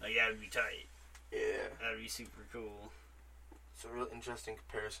 like, that would be tight. Yeah. That would be super cool. It's a real interesting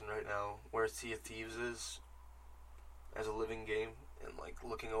comparison right now where Sea of Thieves is as a living game, and like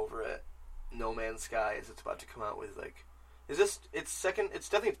looking over at No Man's Sky as it's about to come out with like, is this it's definitely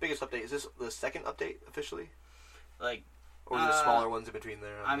its biggest update. Is this the second update officially? Like, Or are there smaller ones in between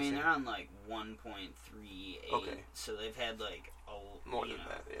there? I mean, they're on like 1.38, Okay. so they've had like more than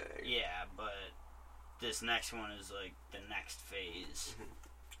that. Yeah. Yeah, but this next one is like the next phase.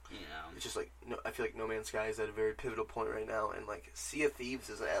 You know, It's just like I feel like No Man's Sky is at a very pivotal point right now, and like Sea of Thieves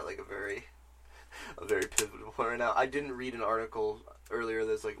is at like a very pivotal point right now. I didn't read an article earlier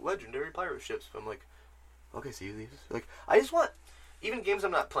that's like legendary pirate ships, but I'm like, okay, Sea of Thieves. Like, I just want even games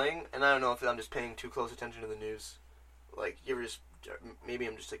I'm not playing, and I don't know if I'm just paying too close attention to the news. Like, you ever just maybe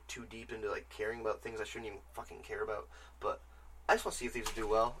I'm just like too deep into like caring about things I shouldn't even fucking care about, but I just want Sea of Thieves to do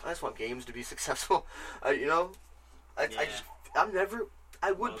well. I just want games to be successful. You know,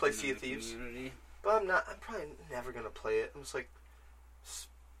 I would play Sea of Thieves, but I'm probably never gonna play it. I'm just like,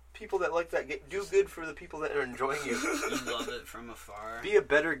 people that like that do good for the people that are enjoying it. You love it from afar. Be a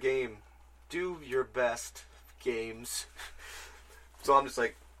better game. Do your best games. So I'm just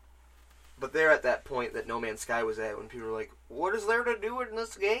like, but they're at that point that No Man's Sky was at when people were like, what is there to do in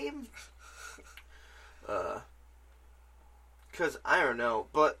this game? Because I don't know,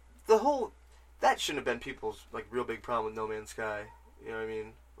 but that shouldn't have been people's like real big problem with No Man's Sky. You know what I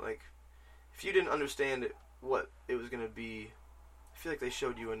mean? Like, if you didn't understand what it was going to be, I feel like they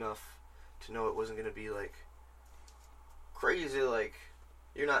showed you enough to know it wasn't going to be, like, crazy, like,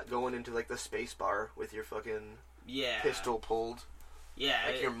 you're not going into, like, the space bar with your fucking pistol pulled. Yeah.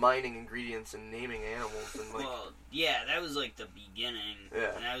 Like, you're mining ingredients and naming animals and, like... Well, yeah, that was, like, the beginning.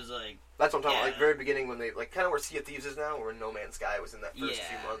 Yeah. And that was, like... That's what I'm talking about, like, very beginning when they, like, kind of where Sea of Thieves is now, where No Man's Sky was in that first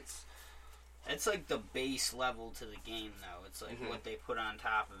few months. It's like the base level to the game, though. It's like what they put on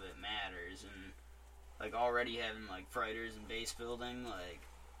top of it matters, and like already having like freighters and base building, like.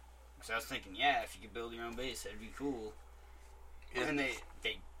 Because I was thinking, yeah, if you could build your own base, that'd be cool. Yeah. And they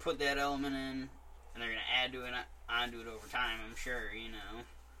put that element in, and they're gonna add to it onto it over time. I'm sure, you know.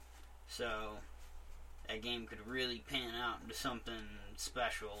 So that game could really pan out into something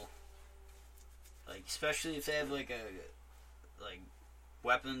special. Like, especially if they have like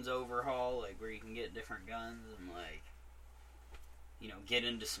weapons overhaul, like where you can get different guns and like, you know, get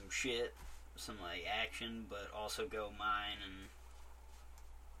into some shit, some like action, but also go mine, and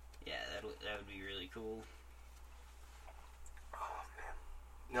yeah, that would be really cool. Oh man,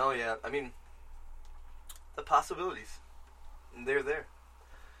 no, yeah, I mean, the possibilities, they're there.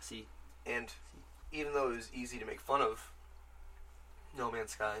 See, and even though it was easy to make fun of No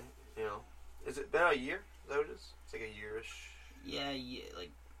Man's Sky, you know, is it been a year? Is that what it is? It's like a yearish. Yeah,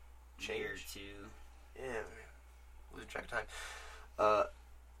 like year or two. Yeah, losing track of time.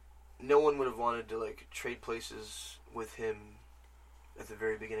 No one would have wanted to like trade places with him at the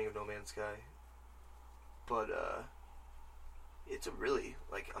very beginning of No Man's Sky, but it's a really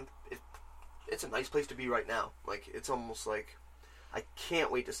like it's a nice place to be right now. Like, it's almost like I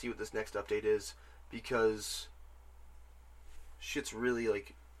can't wait to see what this next update is, because shit's really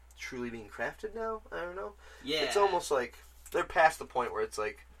like truly being crafted now. I don't know. Yeah, it's almost like they're past the point where it's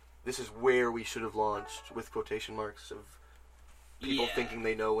like, this is where we should have launched, with quotation marks, of people thinking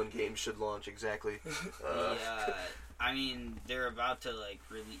they know when games should launch exactly. I mean, they're about to like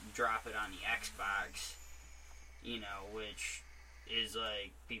really drop it on the Xbox, you know, which is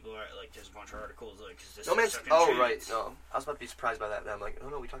like, people are like, there's a bunch of articles like, is this right, no, I was about to be surprised by that, and I'm like, oh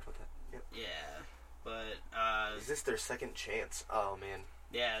no, we talked about that. Yep. Yeah, but is this their second chance? Oh man.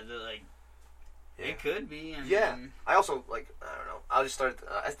 Yeah, it could be. I also, like, I don't know. I just started,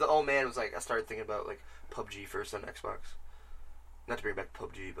 as the old man was like, I started thinking about, like, PUBG first on Xbox. Not to bring back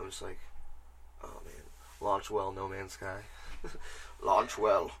PUBG, but I'm just like, oh man. Launch well, No Man's Sky. Launch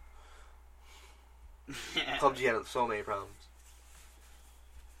well. PUBG had so many problems.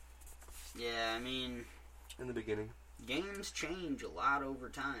 Yeah, I mean, in the beginning. Games change a lot over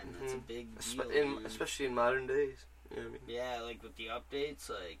time. That's a big deal. Especially in modern days. You know what I mean? Yeah, like with the updates,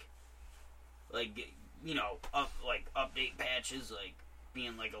 like you know, update patches, like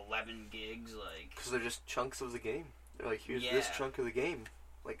being like 11 gigs, like, because they're just chunks of the game. They're like, here's this chunk of the game,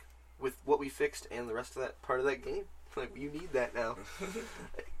 like with what we fixed and the rest of that part of that game. Like, you need that now.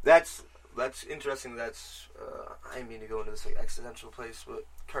 That's interesting. That's I mean to go into this like existential place, but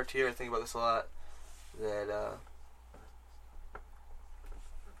Cartier, I think about this a lot. That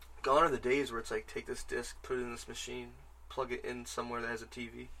gone are the days where it's like, take this disc, put it in this machine, plug it in somewhere that has a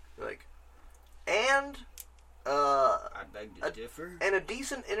TV, like, and I beg to differ. And a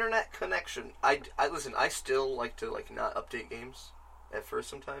decent internet connection. I listen. I still like to like not update games at first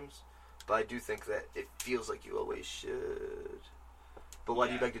sometimes, but I do think that it feels like you always should. But why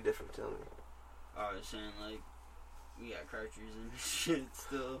do you beg to differ? Tell me. I was saying, like, we got cartridges and shit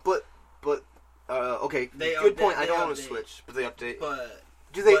still. But okay. Good point. I don't want to switch, but they update. But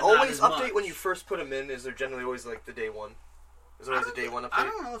do they always update when you first put them in? Is there generally always like the day one? Is there always a day one update? I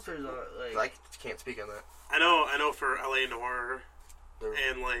don't know if there's a, like, I can't speak on that. I know for LA Noire,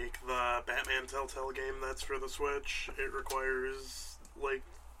 And, like, the Batman Telltale game that's for the Switch, it requires, like,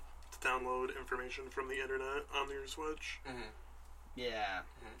 to download information from the internet on your Switch. Mm-hmm. Yeah.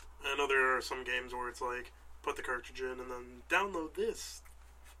 I know there are some games where it's like, put the cartridge in and then download this.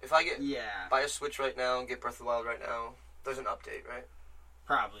 If I get Yeah. buy a Switch right now and get Breath of the Wild right now, there's an update, right?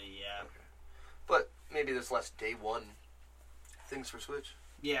 Probably, yeah. But maybe there's less day one things for Switch.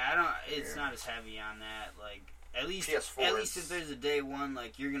 Yeah, it's not as heavy on that. Like, at least PS4 if there's a day one,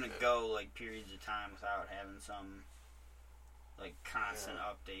 like, you're gonna go, like, periods of time without having some, like, constant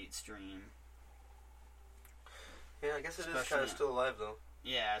update stream. Yeah, I guess it is Especially kind of still alive, though.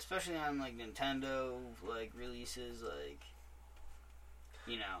 Yeah, especially on, like, Nintendo, like, releases, like,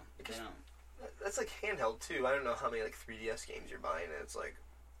 you know, they Because- don't... That's like handheld, too. I don't know how many, like, 3DS games you're buying, and it's like,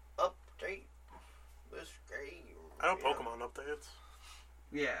 update this game. I know you know? Pokemon updates.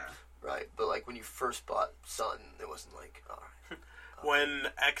 Yeah. Right, but, like, when you first bought Sun, it wasn't like, alright. When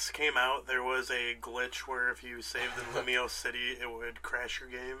X came out, there was a glitch where if you saved in Lumio City, it would crash your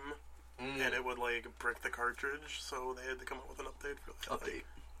game, and it would, like, brick the cartridge, so they had to come up with an update for that. Update. Like,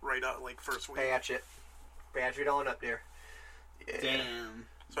 right out, like, first week. Patch it. Patch it on up there. Yeah. Damn.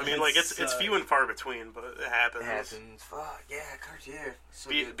 So, I mean, like, it's few and far between, but it happens. It happens. Fuck, yeah, Cartier. So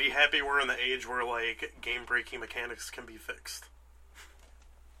Be good. happy we're in the age where, like, game-breaking mechanics can be fixed.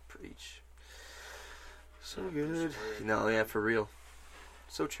 Preach. So good. No, yeah, for real.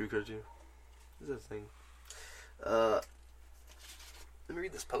 So true, Cartier. Is that a thing? Let me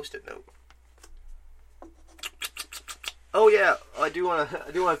read this post-it note. Oh yeah, I do want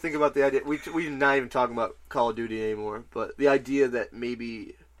to think about the idea. We're not even talking about Call of Duty anymore, but the idea that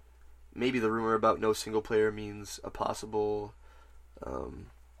maybe the rumor about no single player means a possible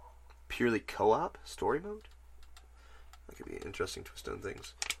purely co-op story mode. That could be an interesting twist on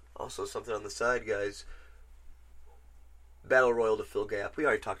things. Also, something on the side, guys. Battle Royale to fill gap. We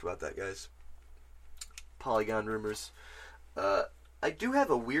already talked about that, guys. Polygon rumors. I do have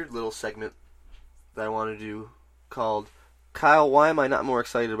a weird little segment that I want to do called Kyle, why am I not more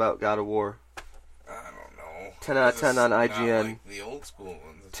excited about God of War? I don't know. 10 out of 10 on Not IGN. like the old school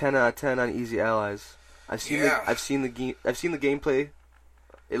ones. 10 out of 10 on Easy Allies. I've seen the gameplay.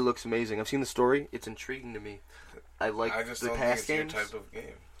 It looks amazing. I've seen the story. It's intriguing to me. I like I just the don't past think games. it's your type of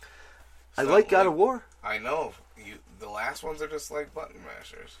game. I It's like not God of War. I know. The last ones are just like button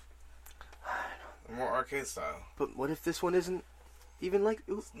mashers. They're more arcade style. But what if this one isn't even like...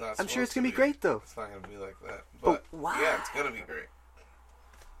 Ooh, It's not I'm sure it's supposed going to be be. great, though. It's not going to be like that. But But, why? yeah, it's going to be great.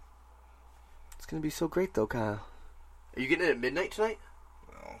 It's going to be so great, though, Kyle. Are you getting it at midnight tonight?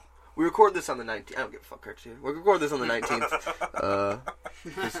 No. We record this on the 19th. I don't give a fuck, Cartier. We record this on the 19th.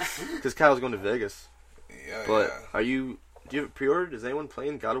 Because Kyle's going to Vegas. Yeah, But yeah. do you have it pre-ordered? Is anyone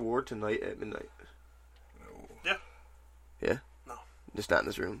playing God of War tonight at midnight? No. Yeah. Yeah? No. Just not in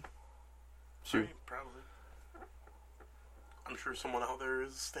this room. Sure. Right, probably. I'm sure someone out there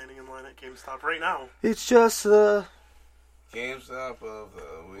is standing in line at GameStop right now. It's just GameStop of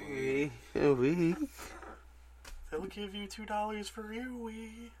the week. week. They'll give you $2 for your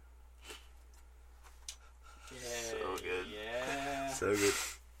Wii. So good. Yeah. So good.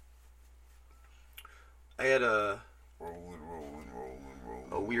 I had a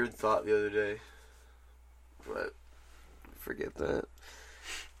Rolling. weird thought the other day, but forget that.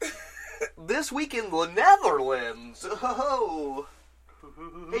 This week in the Netherlands. Oh.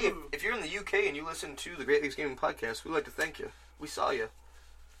 Hey, if you're in the UK and you listen to the Great Lakes Gaming Podcast, we'd like to thank you. We saw you.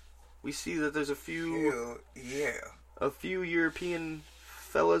 We see that there's a few European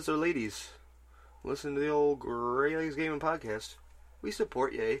fellas or ladies listen to the old Great Lakes Gaming Podcast. We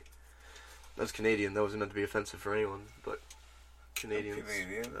support you, eh? That's Canadian. That wasn't meant to be offensive for anyone, but Canadians.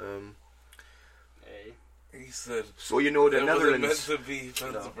 Canadian. Hey. He said, So you know the it wasn't meant Netherlands. to be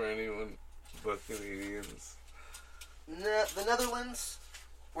offensive No. for anyone but Canadians. The Netherlands.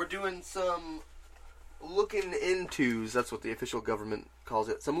 We're doing some looking intos. That's what the official government calls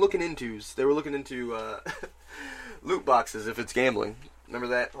it. Some looking intos. They were looking into loot boxes if it's gambling. Remember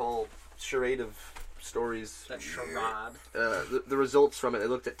that whole charade of stories? That charade. The results from it. They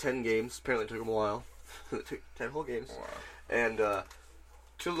looked at 10 games. Apparently it took them a while. It took 10 whole games. Wow. And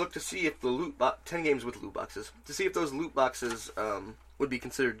to look to see if the 10 games with loot boxes, to see if those loot boxes would be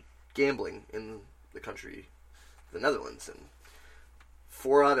considered gambling in the country, the Netherlands. And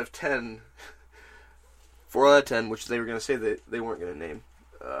 4 out of 10, which they were going to say that they weren't going to name,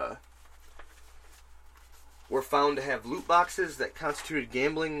 were found to have loot boxes that constituted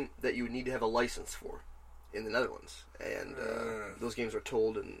gambling that you would need to have a license for in the Netherlands. And those games are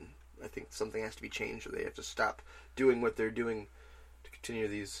told, and I think something has to be changed, or they have to stop doing what they're doing to continue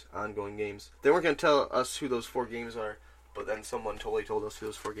these ongoing games. They weren't going to tell us who those 4 games are, but then someone totally told us who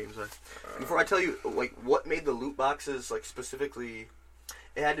those 4 games are. Before I tell you, like, what made the loot boxes, like, specifically,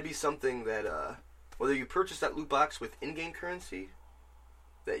 it had to be something that, whether you purchase that loot box with in-game currency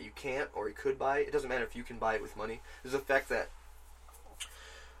that you can't or you could buy, it doesn't matter if you can buy it with money. There's the fact that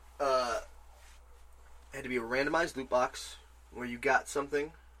it had to be a randomized loot box where you got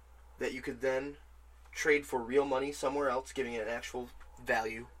something that you could then trade for real money somewhere else, giving it an actual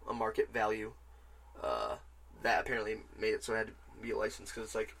value, a market value. That apparently made it so it had to be a license, because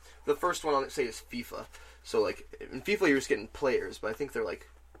it's like, the first one, I'll say, is FIFA. So, like, in FIFA you're just getting players, but I think they're like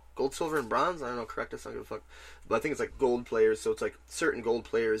gold, silver, and bronze. I don't know, correct us, I don't give a fuck. But I think it's like gold players, so it's like certain gold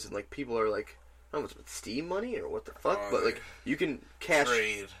players, and like people are like, I don't know if it's Steam money or what the fuck, but like you can cash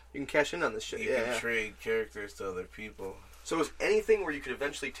Trade. You can cash in on this shit. You can trade characters to other people. So it was anything where you could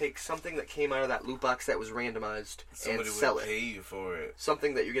eventually take something that came out of that loot box that was randomized Somebody and sell would it. pay you for it.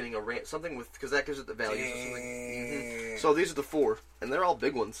 Something that you're getting something with, because that gives it the value. Dang. Or something. So these are the 4, and they're all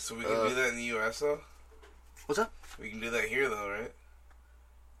big ones. So we can do that in the U.S. though? What's that? We can do that here though, right?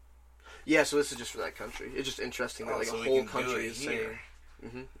 Yeah, so this is just for that country. It's just interesting that like so a we whole can do country it is here.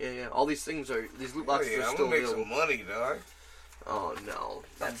 saying. Yeah. All these things these loot boxes Yeah, are I'm still gonna make available. some money, dog. Oh no,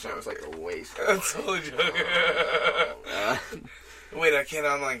 that I'm sounds like joking. a waste. Of I'm money. totally joking. Uh, Wait, I can't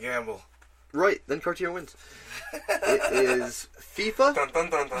online gamble. right, then Cartier wins. It is FIFA, Dun dun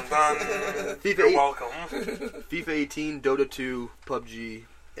dun dun dun. FIFA You're 8, welcome. FIFA 18, Dota 2, PUBG,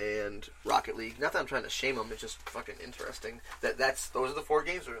 and Rocket League. Not that I'm trying to shame them; it's just fucking interesting. Those are the 4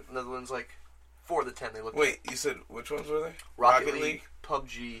 games, or another one's like 4 of the 10 they look. Wait, you said which ones were they? Rocket League,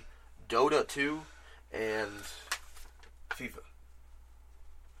 PUBG, Dota 2, and FIFA.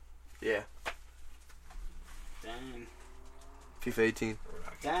 yeah, Dang. FIFA 18.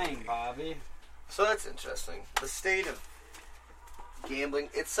 Dang, Bobby. So that's interesting. The state of gambling,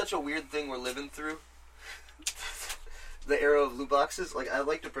 it's such a weird thing we're living through. The era of loot boxes, like, I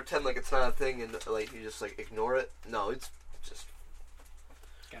like to pretend like it's not a thing and like you just like ignore it. No, it's just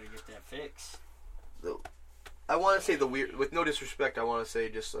Gotta get that fix. I want to say the weird, with no disrespect, I want to say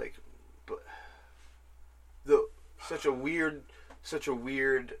just like, but such a weird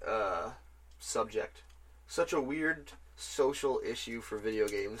subject, such a weird social issue for video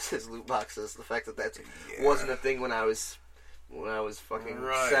games is loot boxes. The fact that wasn't a thing when I was fucking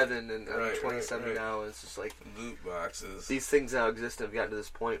 7 and I'm 27 right. now, and it's just like Loot boxes. these things now exist and have gotten to this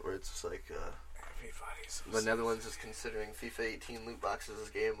point where it's just like Everybody's the Netherlands is considering FIFA 18 loot boxes as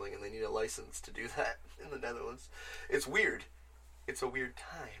gambling, and they need a license to do that in the Netherlands. It's weird. It's a weird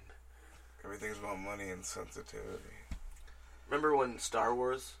time. Everything's about money and sensitivity. Remember when Star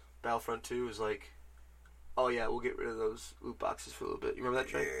Wars Battlefront 2 was like, oh yeah, we'll get rid of those loot boxes for a little bit. You remember that,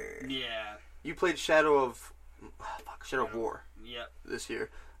 Trey? Yeah. Yeah. You played Shadow of War Yep. this year.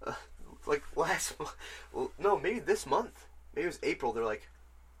 Like well, no, maybe this month. Maybe it was April. They're like,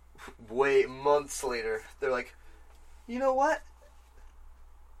 months later, they're like, you know what?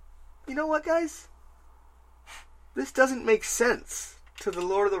 You know what, guys? This doesn't make sense to the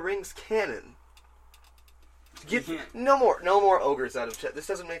Lord of the Rings canon. Get no more ogres out of chat. This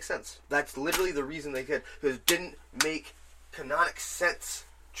doesn't make sense. That's literally the reason they did. Because it didn't make canonic sense,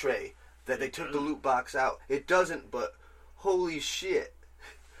 Trey, that they took the loot box out. It doesn't, but holy shit.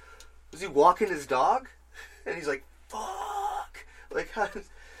 Was he walking his dog? And he's like, fuck. Like,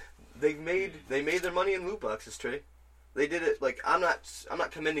 they made their money in loot boxes, Trey. They did it, like, I'm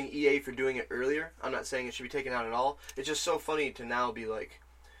not commending EA for doing it earlier. I'm not saying it should be taken out at all. It's just so funny to now be like,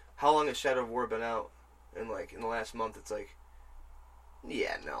 how long has Shadow of War been out? And like in the last month, it's like,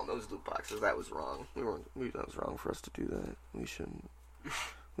 yeah, no, those loot boxes, that was wrong. That was wrong for us to do that. We shouldn't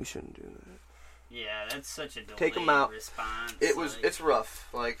do that. Yeah, that's such a delayed Take 'em out. response. It's rough.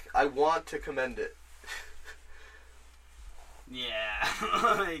 Like, I want to commend it. Yeah,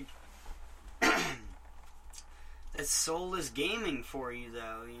 like that's soulless gaming for you,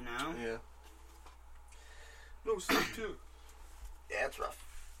 though. You know. Yeah. No sleep too. Yeah, it's rough.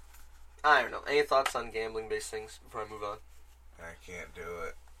 I don't know. Any thoughts on gambling-based things before I move on? I can't do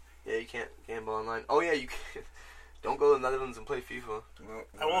it. Yeah, you can't gamble online. Oh yeah, you can. Don't go to the Netherlands and play FIFA. Well,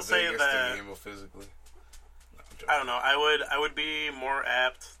 I will say Vegas that- to gamble physically. No, I'm joking. I don't know. I would be more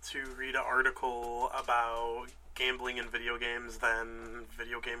apt to read an article about gambling in video games than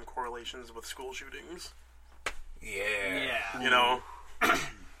video game correlations with school shootings. Yeah. Yeah. You know?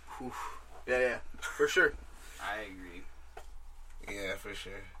 Yeah, for sure. I agree. Yeah, for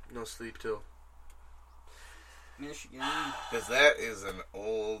sure. No sleep too. Michigan. Because that is an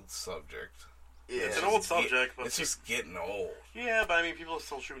old subject. Yeah, It's an old subject, but It's just getting old. yeah, but I mean, people are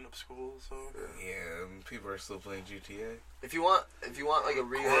still shooting up schools, so Yeah, and people are still playing GTA. If you want like a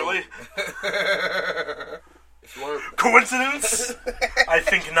real, really, If you want Coincidence? I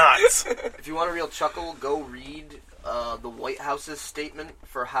think not. if you want a real chuckle, go read the White House's statement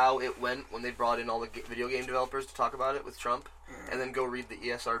for how it went when they brought in all the video game developers to talk about it with Trump, and then go read the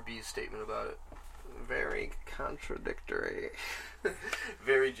ESRB's statement about it. Very contradictory.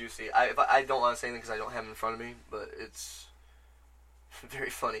 Very juicy. I don't want to say anything because I don't have it in front of me, but it's very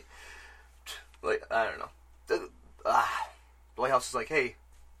funny. Like, I don't know. The White House is like, hey,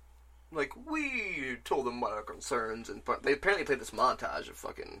 like, we told them what our concerns, and they apparently played this montage of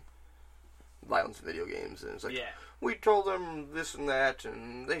fucking violence in video games, and it's like, we told them this and that,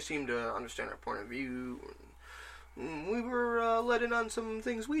 and they seem to understand our point of view. We were let in on some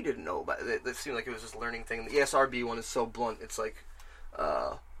things we didn't know about. It seemed like it was this learning thing. The ESRB one is so blunt. It's like,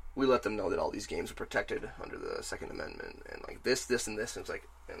 we let them know that all these games are protected under the Second Amendment, and like this, and this, and it's like,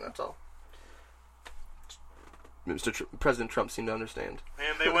 and that's all. President Trump seemed to understand.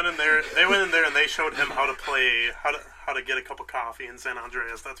 And they went in there. And they showed him how to play, how to get a cup of coffee in San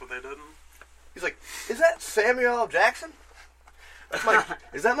Andreas. That's what they did. He's like, is that Samuel L. Jackson?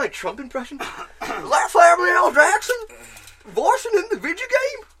 Is that my Trump impression? Is that Samuel L. Jackson voicing in the video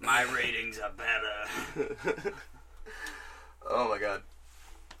game? My ratings are better. Oh my god,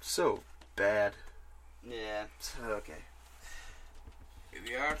 so bad. Yeah. Okay.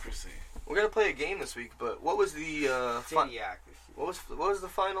 Idiocracy. We're gonna play a game this week, but what was the Idiocracy. what was the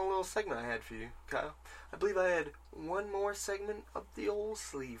final little segment I had for you, Kyle? I believe I had one more segment up the old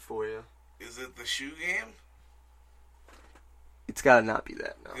sleeve for you. Is it the shoe game? It's gotta not be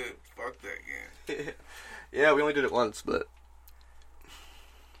that. No. Good. Fuck that game. Yeah, we only did it once, but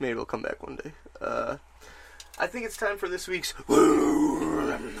maybe it'll come back one day. I think it's time for this week's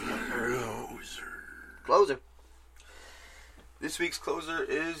closer. This week's closer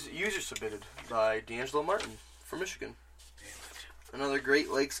is User Submitted by D'Angelo Martin from Michigan. Another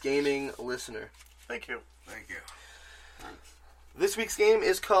Great Lakes Gaming listener. Thank you. Thank you. This week's game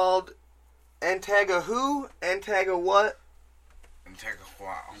is called Antaga Who? Antaga What? Antaga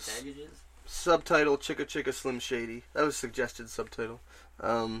Wow. Antagages? Subtitle Chicka Chicka Slim Shady. That was suggested subtitle.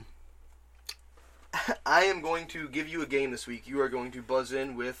 I am going to give you a game this week. You are going to buzz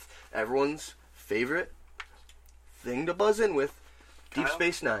in with everyone's favorite thing to buzz in with, Deep Kyle?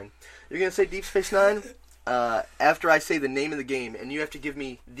 Space Nine. You're going to say Deep Space Nine after I say the name of the game, and you have to give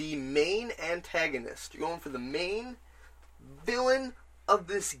me the main antagonist. You're going for the main villain of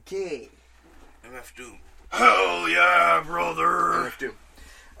this game. MF Doom. Hell yeah, brother. MF Doom.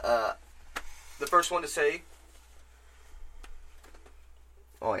 The first one to say...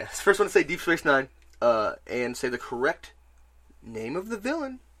 Oh, yeah. The first one to say Deep Space Nine and say the correct name of the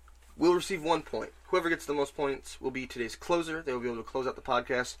villain will receive 1 point. Whoever gets the most points will be today's closer. They will be able to close out the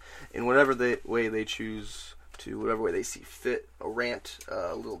podcast in whatever way they choose to, whatever way they see fit. A rant,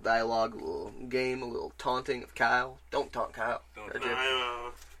 a little dialogue, a little game, a little taunting of Kyle. Don't taunt Kyle. Don't. RJ.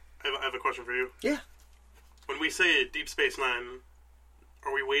 I have a question for you. Yeah. When we say Deep Space Nine,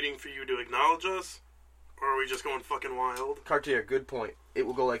 are we waiting for you to acknowledge us? Or are we just going fucking wild? Cartier, good point. It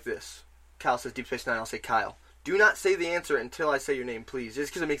will go like this. Kyle says Deep Space Nine, I'll say Kyle. Do not say the answer until I say your name, please.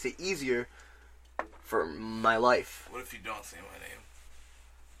 Just because it makes it easier for my life. What if you don't say my name?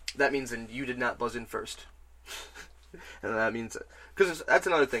 That means then you did not buzz in first. And that means... Because that's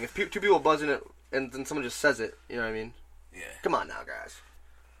another thing. If two people buzz in it and then someone just says it, you know what I mean? Yeah. Come on now, guys.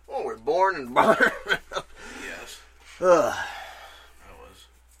 Oh, we're born and born. Yes. Ugh. I was.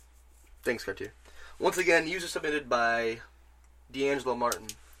 Thanks, Cartier. Once again, user submitted by D'Angelo Martin.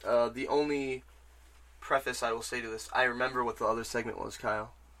 The only preface I will say to this, I remember what the other segment was,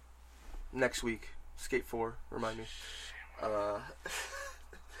 Kyle. Next week, Skate 4, remind me. On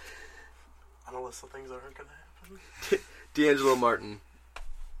a list of things that aren't going to happen. D'Angelo Martin,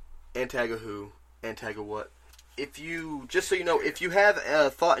 Antaga Who, Antaga What. If you, just so you know, if you have a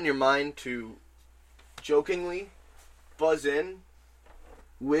thought in your mind to jokingly buzz in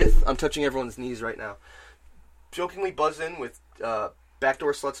with, I'm touching everyone's knees right now, jokingly buzz in with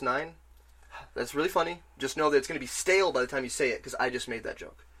Backdoor Sluts 9, that's really funny. Just know that it's going to be stale by the time you say it, because I just made that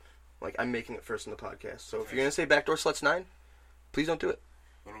joke. Like, I'm making it first in the podcast. So if you're going to say Backdoor Sluts 9, please don't do it.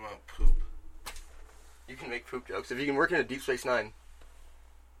 What about poop? You can make poop jokes. If you can work in a Deep Space Nine,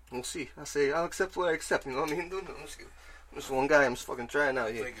 we'll see. I'll accept what I accept. You know what I mean? I'm just one guy. I'm just fucking trying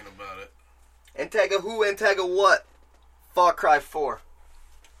out here. Thinking about it. Antaga Who, Antaga What? Far Cry 4.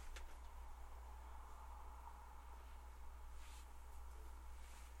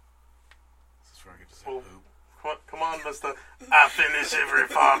 This is where I get to say Well, poop. Come on, mister. I finish every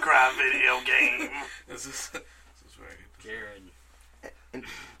Far Cry video game. This is where I get to Jared.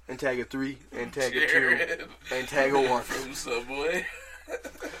 Antaga 3, Antaga 2, Jared. Antaga 1. From Subway.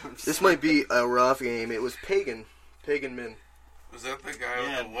 This might be a rough game. It was Pagan Min. Was that the guy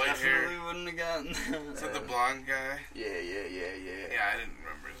Yeah, with the white hair? definitely wouldn't have gotten that. Was that the blonde guy? Yeah. Yeah, I didn't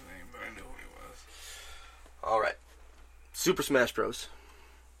remember his name, but I knew who he was. All right. Super Smash Bros.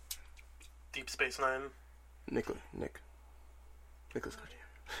 Deep Space Nine. Nicholas Cartier.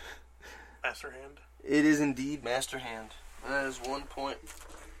 Master Hand. It is indeed Master Hand. That is 1 point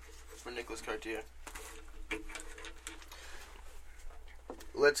for Nicholas Cartier.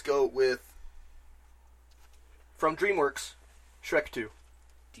 Let's go with, from DreamWorks, Shrek 2.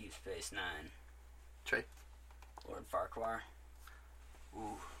 Deep Space Nine. Trey? Lord Farquhar.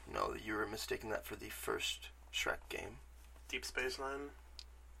 Ooh, no, you were mistaking that for the first Shrek game. Deep Space Nine.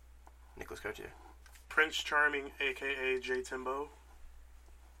 Nicholas Cartier. Prince Charming, a.k.a. J. Timbo.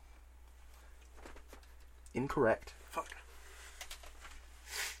 Incorrect. Fuck.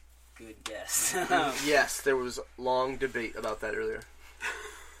 Good guess. Yes, there was long debate about that earlier.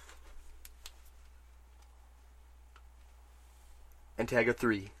 Antago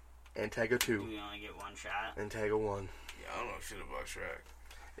 3. Antago 2. Do we only get one shot? Antago 1. Yeah, I don't know shit about Shrek.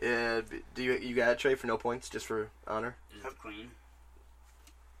 Do you got it, Trey, for no points, just for honor? Is it the Queen?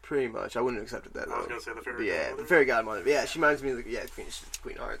 Pretty much. I wouldn't have accepted that, though. I was gonna say the fairy. But yeah, godmother. the fairy godmother. Yeah, she reminds me of the Queen. She's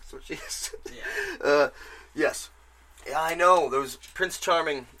Queen Heart. That's what she is. Yeah. Yes. Yeah, I know. There was Prince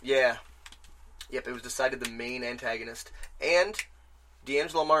Charming. Yeah. Yep, it was decided the main antagonist. And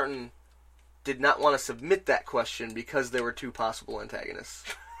D'Angelo Martin did not want to submit that question because there were two possible antagonists.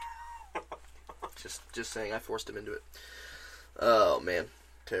 Just saying, I forced him into it. Oh, man.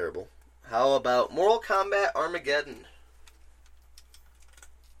 Terrible. How about Mortal Kombat Armageddon?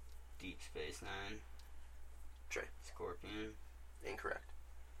 Deep Space Nine. Trey. Scorpion. Incorrect.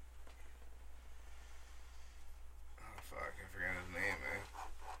 Oh, fuck, I forgot his name, man.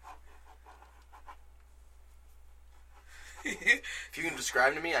 If you can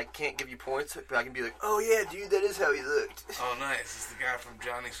describe to me, I can't give you points, but I can be like, oh yeah, dude, that is how he looked. Oh, nice. It's the guy from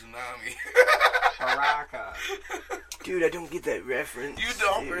Johnny Tsunami. Baraka. Dude, I don't get that reference. You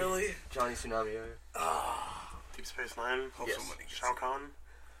don't Dude. really? Johnny Tsunami. Deep Space Nine. Hope Yes. somebody gets Shao Kahn.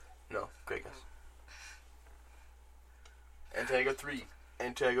 No, great guess. Antago 3,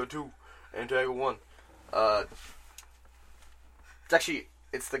 Antago 2, Antago 1.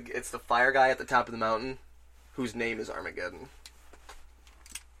 It's the fire guy at the top of the mountain, whose name is Armageddon.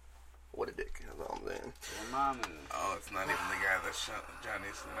 What a dick! That's all I'm saying. Dormammu. Oh, it's not even the guy that shot Johnny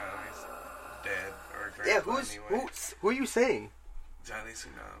Tsunami's dad or Yeah, grandpa anyway. who are you saying? Johnny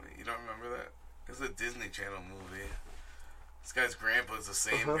Tsunami. You don't remember that? It's a Disney Channel movie. This guy's grandpa is the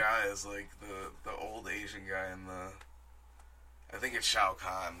same guy as like the old Asian guy in the. I think it's Shao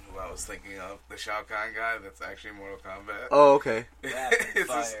Kahn, who I was thinking of. The Shao Kahn guy that's actually Mortal Kombat. Oh, okay. Rapid It's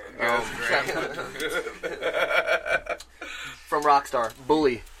fire. this guy's grandpa. From Rockstar,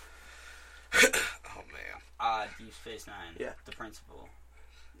 Bully. Oh man. Deep Space Nine. Yeah. The principal.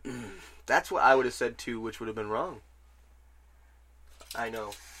 That's what I would have said too, which would have been wrong. I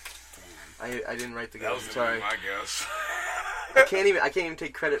know. Damn. I didn't write the That game. was gonna Sorry. be my guess. I can't even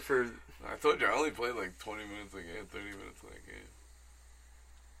take credit for. I told you I only played like 20 minutes a game, 30 minutes of that game.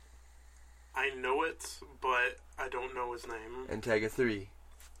 I know it, but I don't know his name. Antago 3.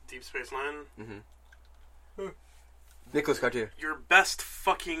 Deep Space Nine. Nicholas Cartier. Your best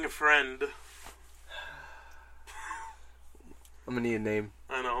fucking friend. I'm gonna need a name.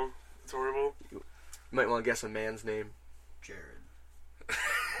 I know. It's horrible. You might want to guess a man's name. Jared.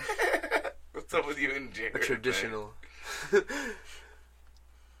 What's up with you and Jared? A traditional.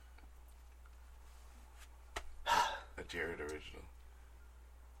 A Jared original.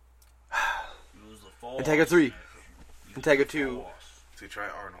 Use the force. Antago 3. Antago 2. So try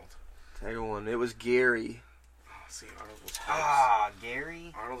Arnold. Antago 1. It was Gary. Oh, see, Arnold was close.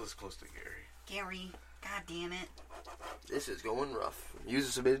 Gary. Arnold is close to Gary. Gary. God damn it. This is going rough.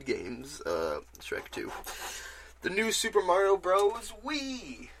 User submitted games. Shrek 2. The new Super Mario Bros.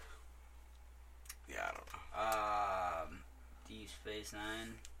 Wii. Yeah, I don't know. Deep Space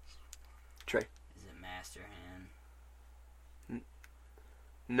Nine. Trey. Is it Master Hand?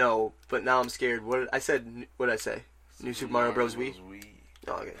 No, but now I'm scared. What did I say? New Super Mario Bros. Wii? Wii.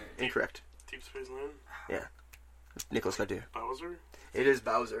 Oh, okay. Incorrect. Deep Space Nine. Yeah. Nicholas Cartier. Bowser. It is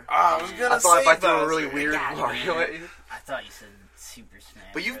Bowser. Oh, I was gonna I thought say if I threw Bowser. a really weird God Mario damn. at you. I thought you said Super Smash.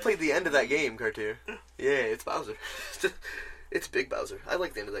 But you've Bros. played the end of that game, Cartier. Yeah, it's Bowser. It's Big Bowser. I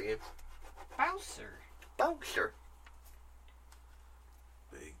like the end of that game. Bowser. Bowser.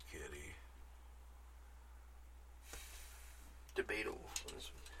 Big kitty. Debatable.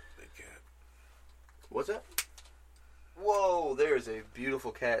 Big cat. What's that? Whoa, there is a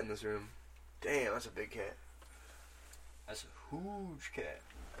beautiful cat in this room. Damn, that's a big cat. That's a huge cat.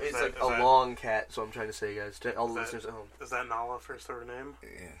 It's that- like is a that- long cat, so I'm trying to say, guys, to all the Is that- listeners at home. Is that Nala first or name?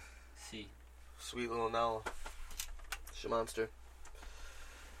 Yeah. See. Sweet little Nala. Monster.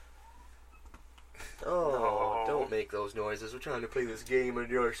 Oh, No. don't make those noises. We're trying to play this game and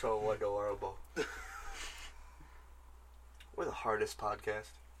you're so adorable. We're the hardest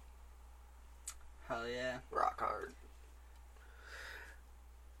podcast. Hell yeah. Rock hard.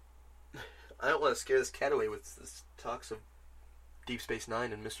 I don't want to scare this cat away with this talks of Deep Space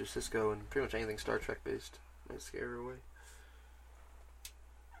Nine and Mr. Sisko and pretty much anything Star Trek based. Might scare her away.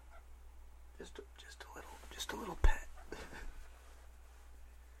 Just a little pet.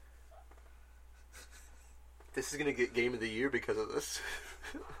 This is gonna get Game of the Year because of this.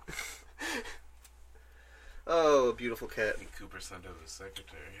 Oh, a beautiful cat. And Cooper sent out his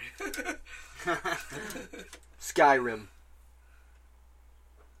secretary. Skyrim.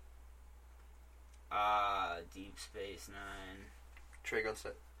 Deep Space Nine. Trey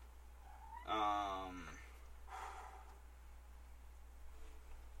Gunstead.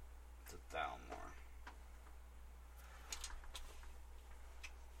 It's a Thalmor.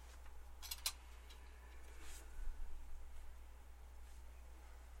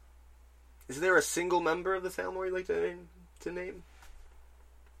 Is there a single member of the Thalmor you'd like to name?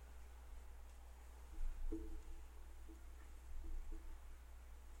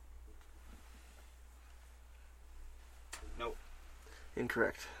 Nope.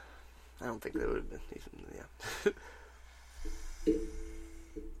 Incorrect. I don't think that would have been even, yeah.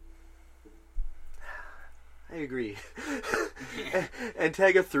 I agree.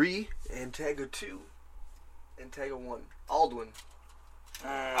 Antaga 3, Antaga 2, Antaga 1. Alduin.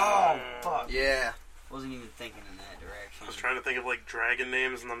 Oh, fuck. Yeah. Wasn't even thinking in that direction. I was trying to think of like dragon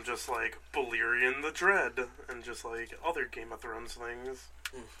names, and I'm just like Balerion the Dread, and just like other Game of Thrones things.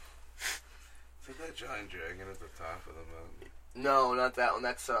 Is that that giant dragon at the top of the mountain? No, not that one.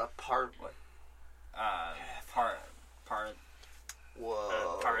 That's part. What?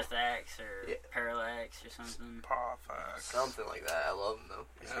 Whoa. Parthax or Yeah. Parallax or something. Perfect. Something like that. I love him though.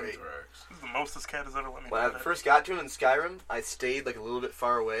 He's great. Anthrax. This is the most this cat has ever let me When I pet it. first got to him in Skyrim, I stayed like a little bit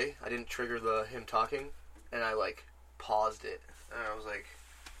far away. I didn't trigger him talking, and I like paused it, and I was like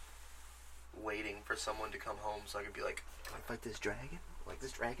waiting for someone to come home so I could be like, "Can I fight this dragon? Like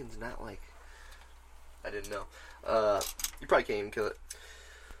this dragon's not like." I didn't know. You probably can't even kill it.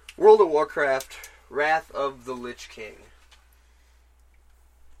 World of Warcraft: Wrath of the Lich King.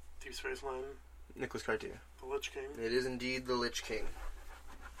 Deep Space Nine, Nicholas Cartier. the Lich King. It is indeed the Lich King.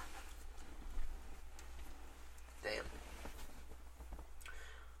 Damn.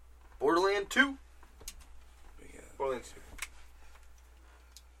 Borderlands 2. Yeah. Borderlands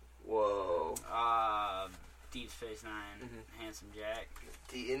 2. Whoa. Deep Space Nine. Handsome Jack.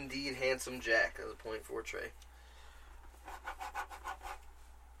 The indeed handsome Jack. That was a point for Trey.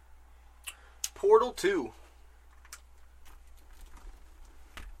 Portal 2.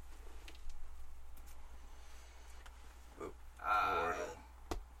 Portal.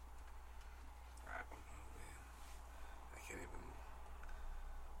 I don't know, man. I can't even.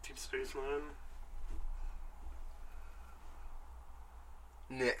 Deep Space Nine.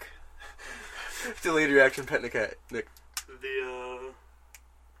 Nick. Delayed reaction, pet in the cat. Nick.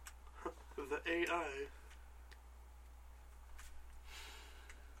 The AI.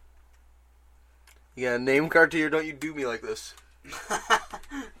 You got a name, Cartier? Don't you do me like this.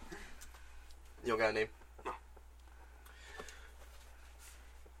 You don't got a name? No.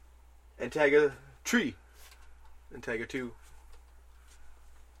 Antaga Tree. Antaga 2.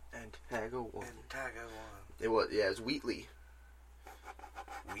 Antaga 1. Antaga 1. It was, yeah, it was Wheatley.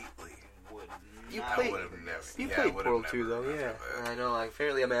 Wheatley. Would You not played- would have never. You yeah, I played would've Portal never 2 though, yeah. remembered that. I know,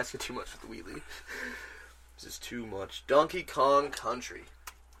 apparently I'm asking too much with Wheatley. This is too much. Donkey Kong Country.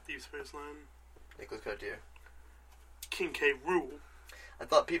 Deep Space Nine. Nicholas Cartier. King K. Rool. I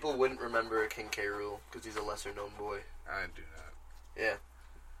thought people wouldn't remember King K. Rool because he's a lesser known boy. I do not. Yeah.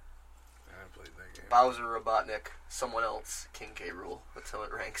 I haven't played that game. Bowser Robotnik, someone else, King K. Rool. That's how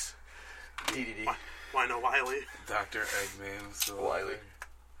it ranks. DDD. Why no Wily? Dr. Eggman. Still out Wily. there.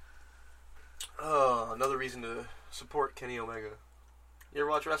 Oh, another reason to support Kenny Omega. You ever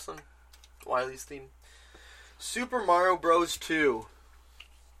watch wrestling? Wiley's theme. Super Mario Bros. 2.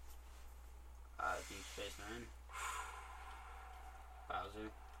 Deep Space Nine.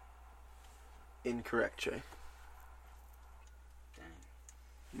 Bowser. Incorrect, Jay.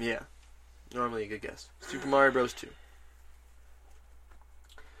 Dang. Yeah. Normally a good guess. Super Mario Bros. 2.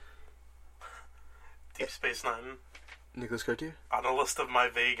 Deep Space Nine. Nicholas Cartier. On a list of my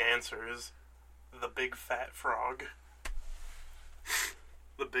vague answers, the Big Fat Frog.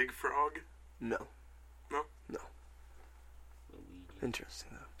 The Big Frog. No. No? No. Interesting,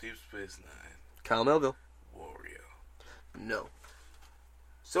 though. Deep Space Nine. Kyle Melville. Wario. No.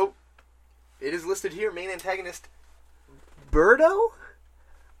 So, it is listed here, main antagonist, Birdo?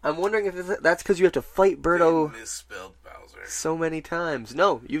 I'm wondering if that's because you have to fight Birdo They misspelled Bowser. so many times.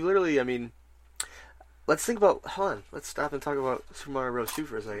 No, you literally, I mean... Let's think about... Hold on. Let's stop and talk about Super Mario Bros. 2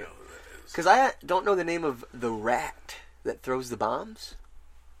 for a I second. know who that is. Because I don't know the name of the rat that throws the bombs.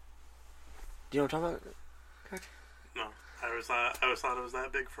 Do you know what I'm talking about? No, I always thought it was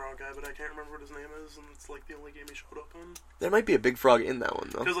that big frog guy, but I can't remember what his name is, and it's like the only game he showed up in. There might be a big frog in that one,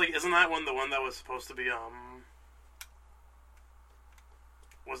 though. Because like, isn't that one the one that was supposed to be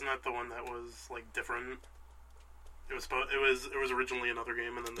Wasn't that the one that was like different? It was originally another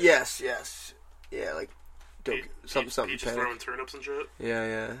game, and then Yes. Yeah, like... something Peach is panic. throwing turnips and shit.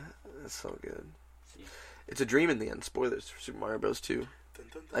 Yeah. That's so good. It's a dream in the end. Spoilers for Super Mario Bros. 2. Dun, dun,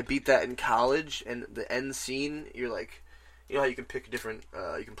 dun. I beat that in college, and the end scene, you're like... You know how you can pick different...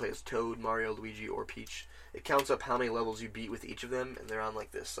 you can play as Toad, Mario, Luigi, or Peach. It counts up how many levels you beat with each of them, and they're on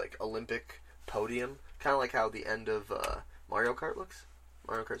like this like Olympic podium. Kind of like how the end of Mario Kart looks.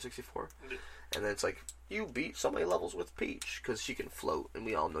 Mario Kart 64. Yeah. And then it's like, you beat so many levels with Peach, because she can float, and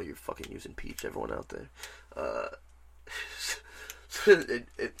we all know you're fucking using Peach, everyone out there.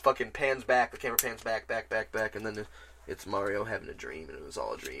 It fucking pans back, the camera pans back, and then it's Mario having a dream, and it was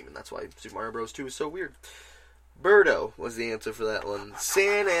all a dream, and that's why Super Mario Bros. 2 is so weird. Birdo was the answer for that one.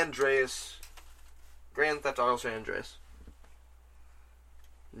 San Andreas. Grand Theft Auto San Andreas.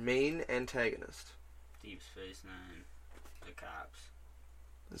 Main antagonist. Deep Space Nine. The cops.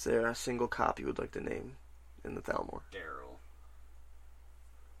 Is there a single cop you would like to name in the Thalmor? Daryl.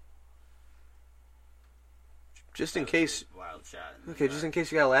 Just in That was case... a wild shot. In the Okay, just in case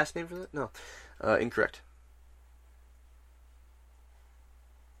you got a last name for that? No. Incorrect.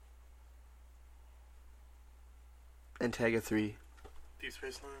 Antaga 3. Deep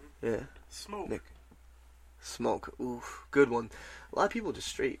Space Nine. Yeah. Smoke. Nick. Smoke. Ooh, good one. A lot of people just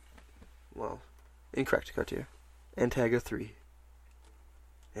straight... Well, incorrect, Cartier. Antaga 3.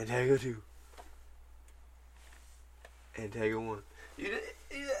 Antaga 2. Antaga 1.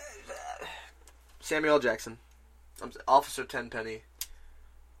 Samuel L. Jackson. Officer Tenpenny.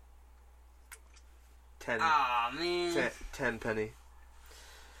 10. Aw, man. Tenpenny.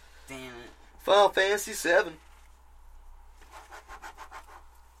 Damn it. Final Fantasy 7.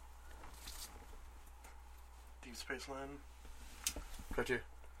 Deep Space Nine. Cartier.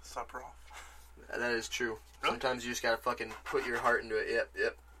 Sephiroth. That is true. Really? Sometimes you just gotta fucking put your heart into it.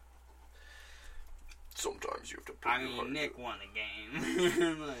 Yep. Sometimes you have to put I your heart mean, into Nick it. won the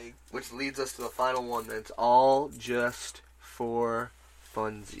game. Like, Which leads us to the final one that's all just for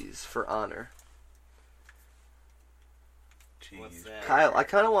funsies, for honor. what's Jeez. that? Kyle, I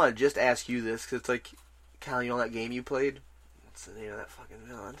kind of want to just ask you this, because it's like, Kyle, you know that game you played? What's the name of that fucking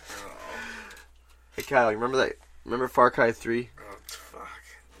villain? Oh, Hey, Kyle, you remember that? Remember Far Cry 3? oh, fuck.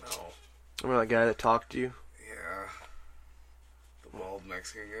 No. Remember that guy that talked to you? Yeah. The bald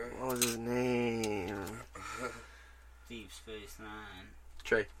Mexican guy. What was his name? Deep Space Nine.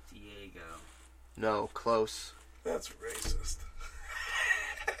 Trey. Diego. No, close. That's racist.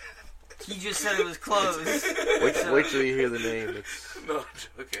 He just said it was close. Wait till you hear the name. It's No, I'm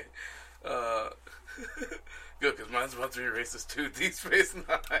joking. Good, because mine's about to be racist too. Deep Space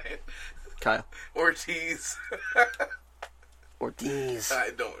Nine. Kyle. Ortiz. Ortiz. I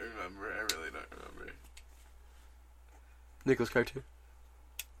don't remember. I really don't remember. Nicholas Cartier.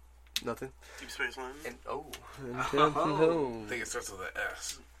 Nothing. Deep Space Nine. And Oh. I think it starts with an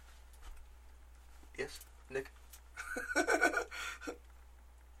S. Yes, Nick.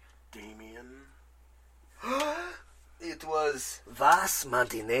 Damien. It was Vas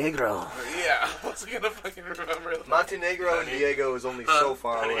Montenegro. Yeah, I wasn't gonna fucking remember that. Montenegro and Diego is only so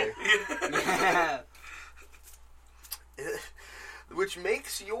far away. Yeah. Which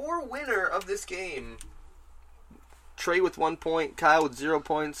makes your winner of this game Trey with 1 point, Kyle with 0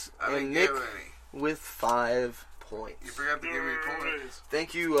 points, I didn't and Nick give any. with 5 points. You forgot to give me points.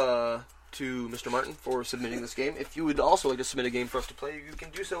 Thank you to Mr. Martin for submitting this game. If you would also like to submit a game for us to play, you can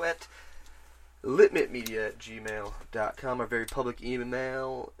do so at litmitmedia@gmail.com, our very public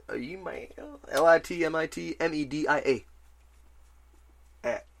email, litmitmedia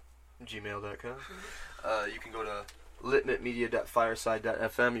 @gmail.com. You can go to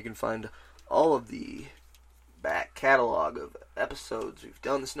litmitmedia.fireside.fm. You can find all of the back catalog of episodes we've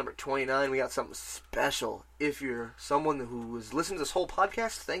done. This is number 29. We got something special. If you're someone who has listened to this whole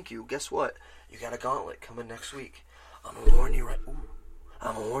podcast, thank you. Guess what? You got a gauntlet coming next week. I'm gonna warn you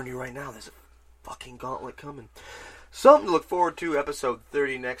right now. There's a fucking gauntlet coming. Something to look forward to. Episode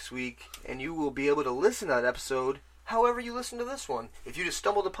 30 next week, and you will be able to listen to that episode however you listen to this one. If you just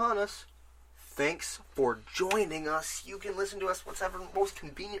stumbled upon us, thanks for joining us. You can listen to us whatever most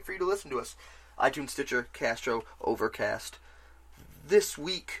convenient for you to listen to us. iTunes, Stitcher, Castro, Overcast. This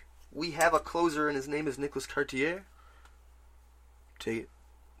week, we have a closer, and his name is Nicholas Cartier. Take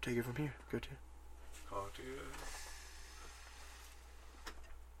it from here, Cartier.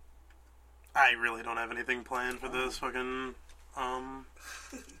 I really don't have anything planned for this fucking. I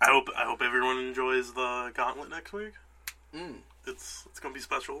hope everyone enjoys the gauntlet next week. It's gonna be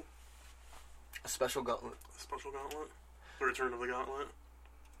special. A special gauntlet. A special gauntlet. The return of the gauntlet.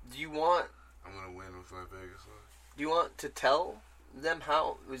 Do you want I'm gonna win with my Vegas one. Do you want to tell them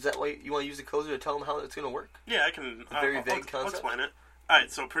how? Is that why you want to use the closer to tell them how it's going to work? Yeah, I can. Very vague I'll concept. explain it.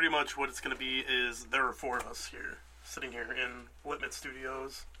 Alright, so pretty much what it's going to be is there are 4 of us here, sitting here in Litmit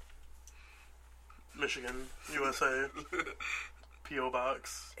Studios, Michigan, USA, P.O.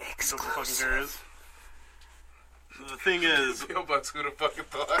 Box. Exclusive. Fucking cares. The thing is... P.O. Box, who the fucking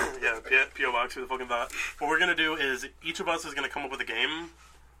thought? Yeah, P.O. Box, who the fucking thought. What we're going to do is each of us is going to come up with a game,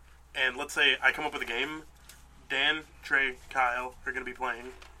 and let's say I come up with a game, Dan, Trey, Kyle are going to be playing,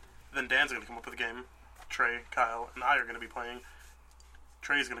 then Dan's going to come up with a game, Trey, Kyle, and I are going to be playing.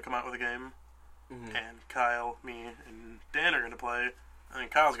 Trey's going to come out with a game, and Kyle, me, and Dan are going to play, and then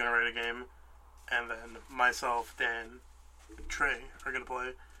Kyle's going to write a game, and then myself, Dan, and Trey are going to play.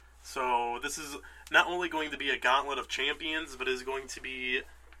 So this is not only going to be a gauntlet of champions, but is going to be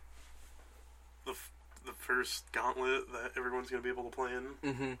the first gauntlet that everyone's going to be able to play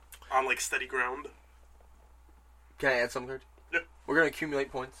in on, like, steady ground. Can I add something, Kurt? Yeah. We're going to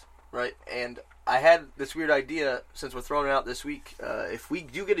accumulate points, right? And I had this weird idea, since we're throwing it out this week, if we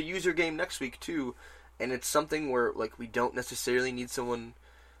do get a user game next week, too, and it's something where, like, we don't necessarily need someone,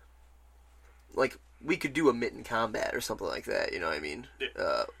 like, we could do a mitten combat or something like that, you know what I mean?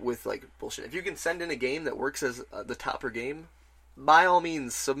 Yeah. With, like, bullshit. If you can send in a game that works as the topper game, by all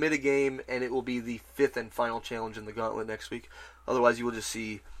means, submit a game, and it will be the 5th and final challenge in the gauntlet next week. Otherwise, you will just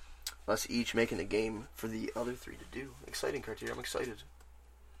see us each making a game for the other 3 to do. Exciting, Cartier. I'm excited.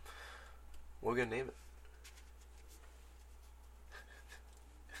 What are we going to name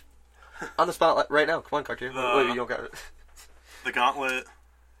it? On the spot right now. Come on, Cartier. Wait, you don't got it. The gauntlet,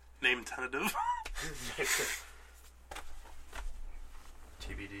 named tentative.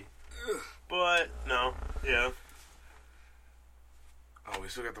 TBD. But, no. Yeah. Oh, we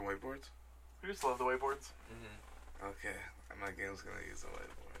still got the whiteboards? We just love the whiteboards. Okay. My game's gonna use the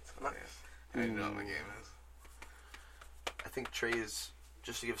whiteboards. Oh, Nice. yeah. I know what my game is. I think Trey is,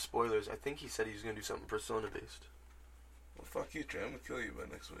 just to give spoilers, I think he said he's going to do something Persona-based. Well, fuck you, Trey. I'm gonna kill you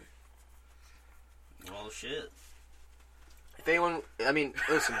by next week. Well, shit. If anyone, I mean,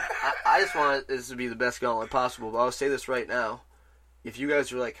 listen, I just want this to be the best gauntlet possible, but I'll say this right now. If you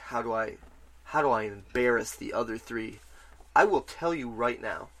guys are like, how do I embarrass the other 3, I will tell you right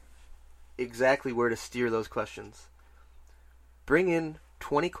now exactly where to steer those questions. Bring in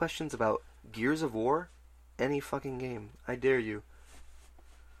 20 questions about Gears of War, any fucking game. I dare you.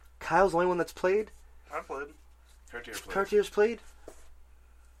 Kyle's the only one that's played. I've played. Cartier's played.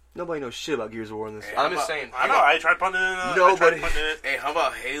 Nobody knows shit about Gears of War in this. Hey, I'm how just about- saying. I know, I tried putting it in. Nobody- Hey, how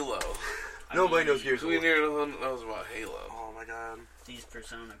about Halo? Nobody knows Gears of Who War. near knows about Halo? Oh my god. These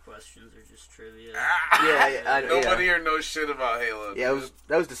Persona questions are just trivia. Yeah, I know. Nobody Yeah. here knows shit about Halo. Yeah,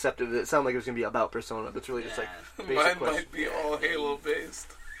 that was deceptive. It sounded like it was going to be about Persona, but it's really just like Yeah. basic Mine questions. might be all Halo based.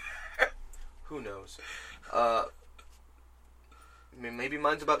 Who knows? I mean, maybe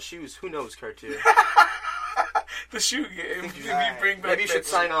mine's about shoes. Who knows, Cartier? The shoe game. Can you Alright. bring back Maybe you should that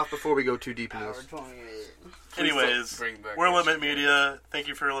sign off before we go too deep into Hour this. 28. Anyways, bring back we're that Limit shit. Media. Thank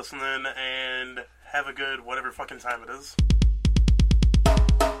you for listening, and have a good whatever fucking time it is.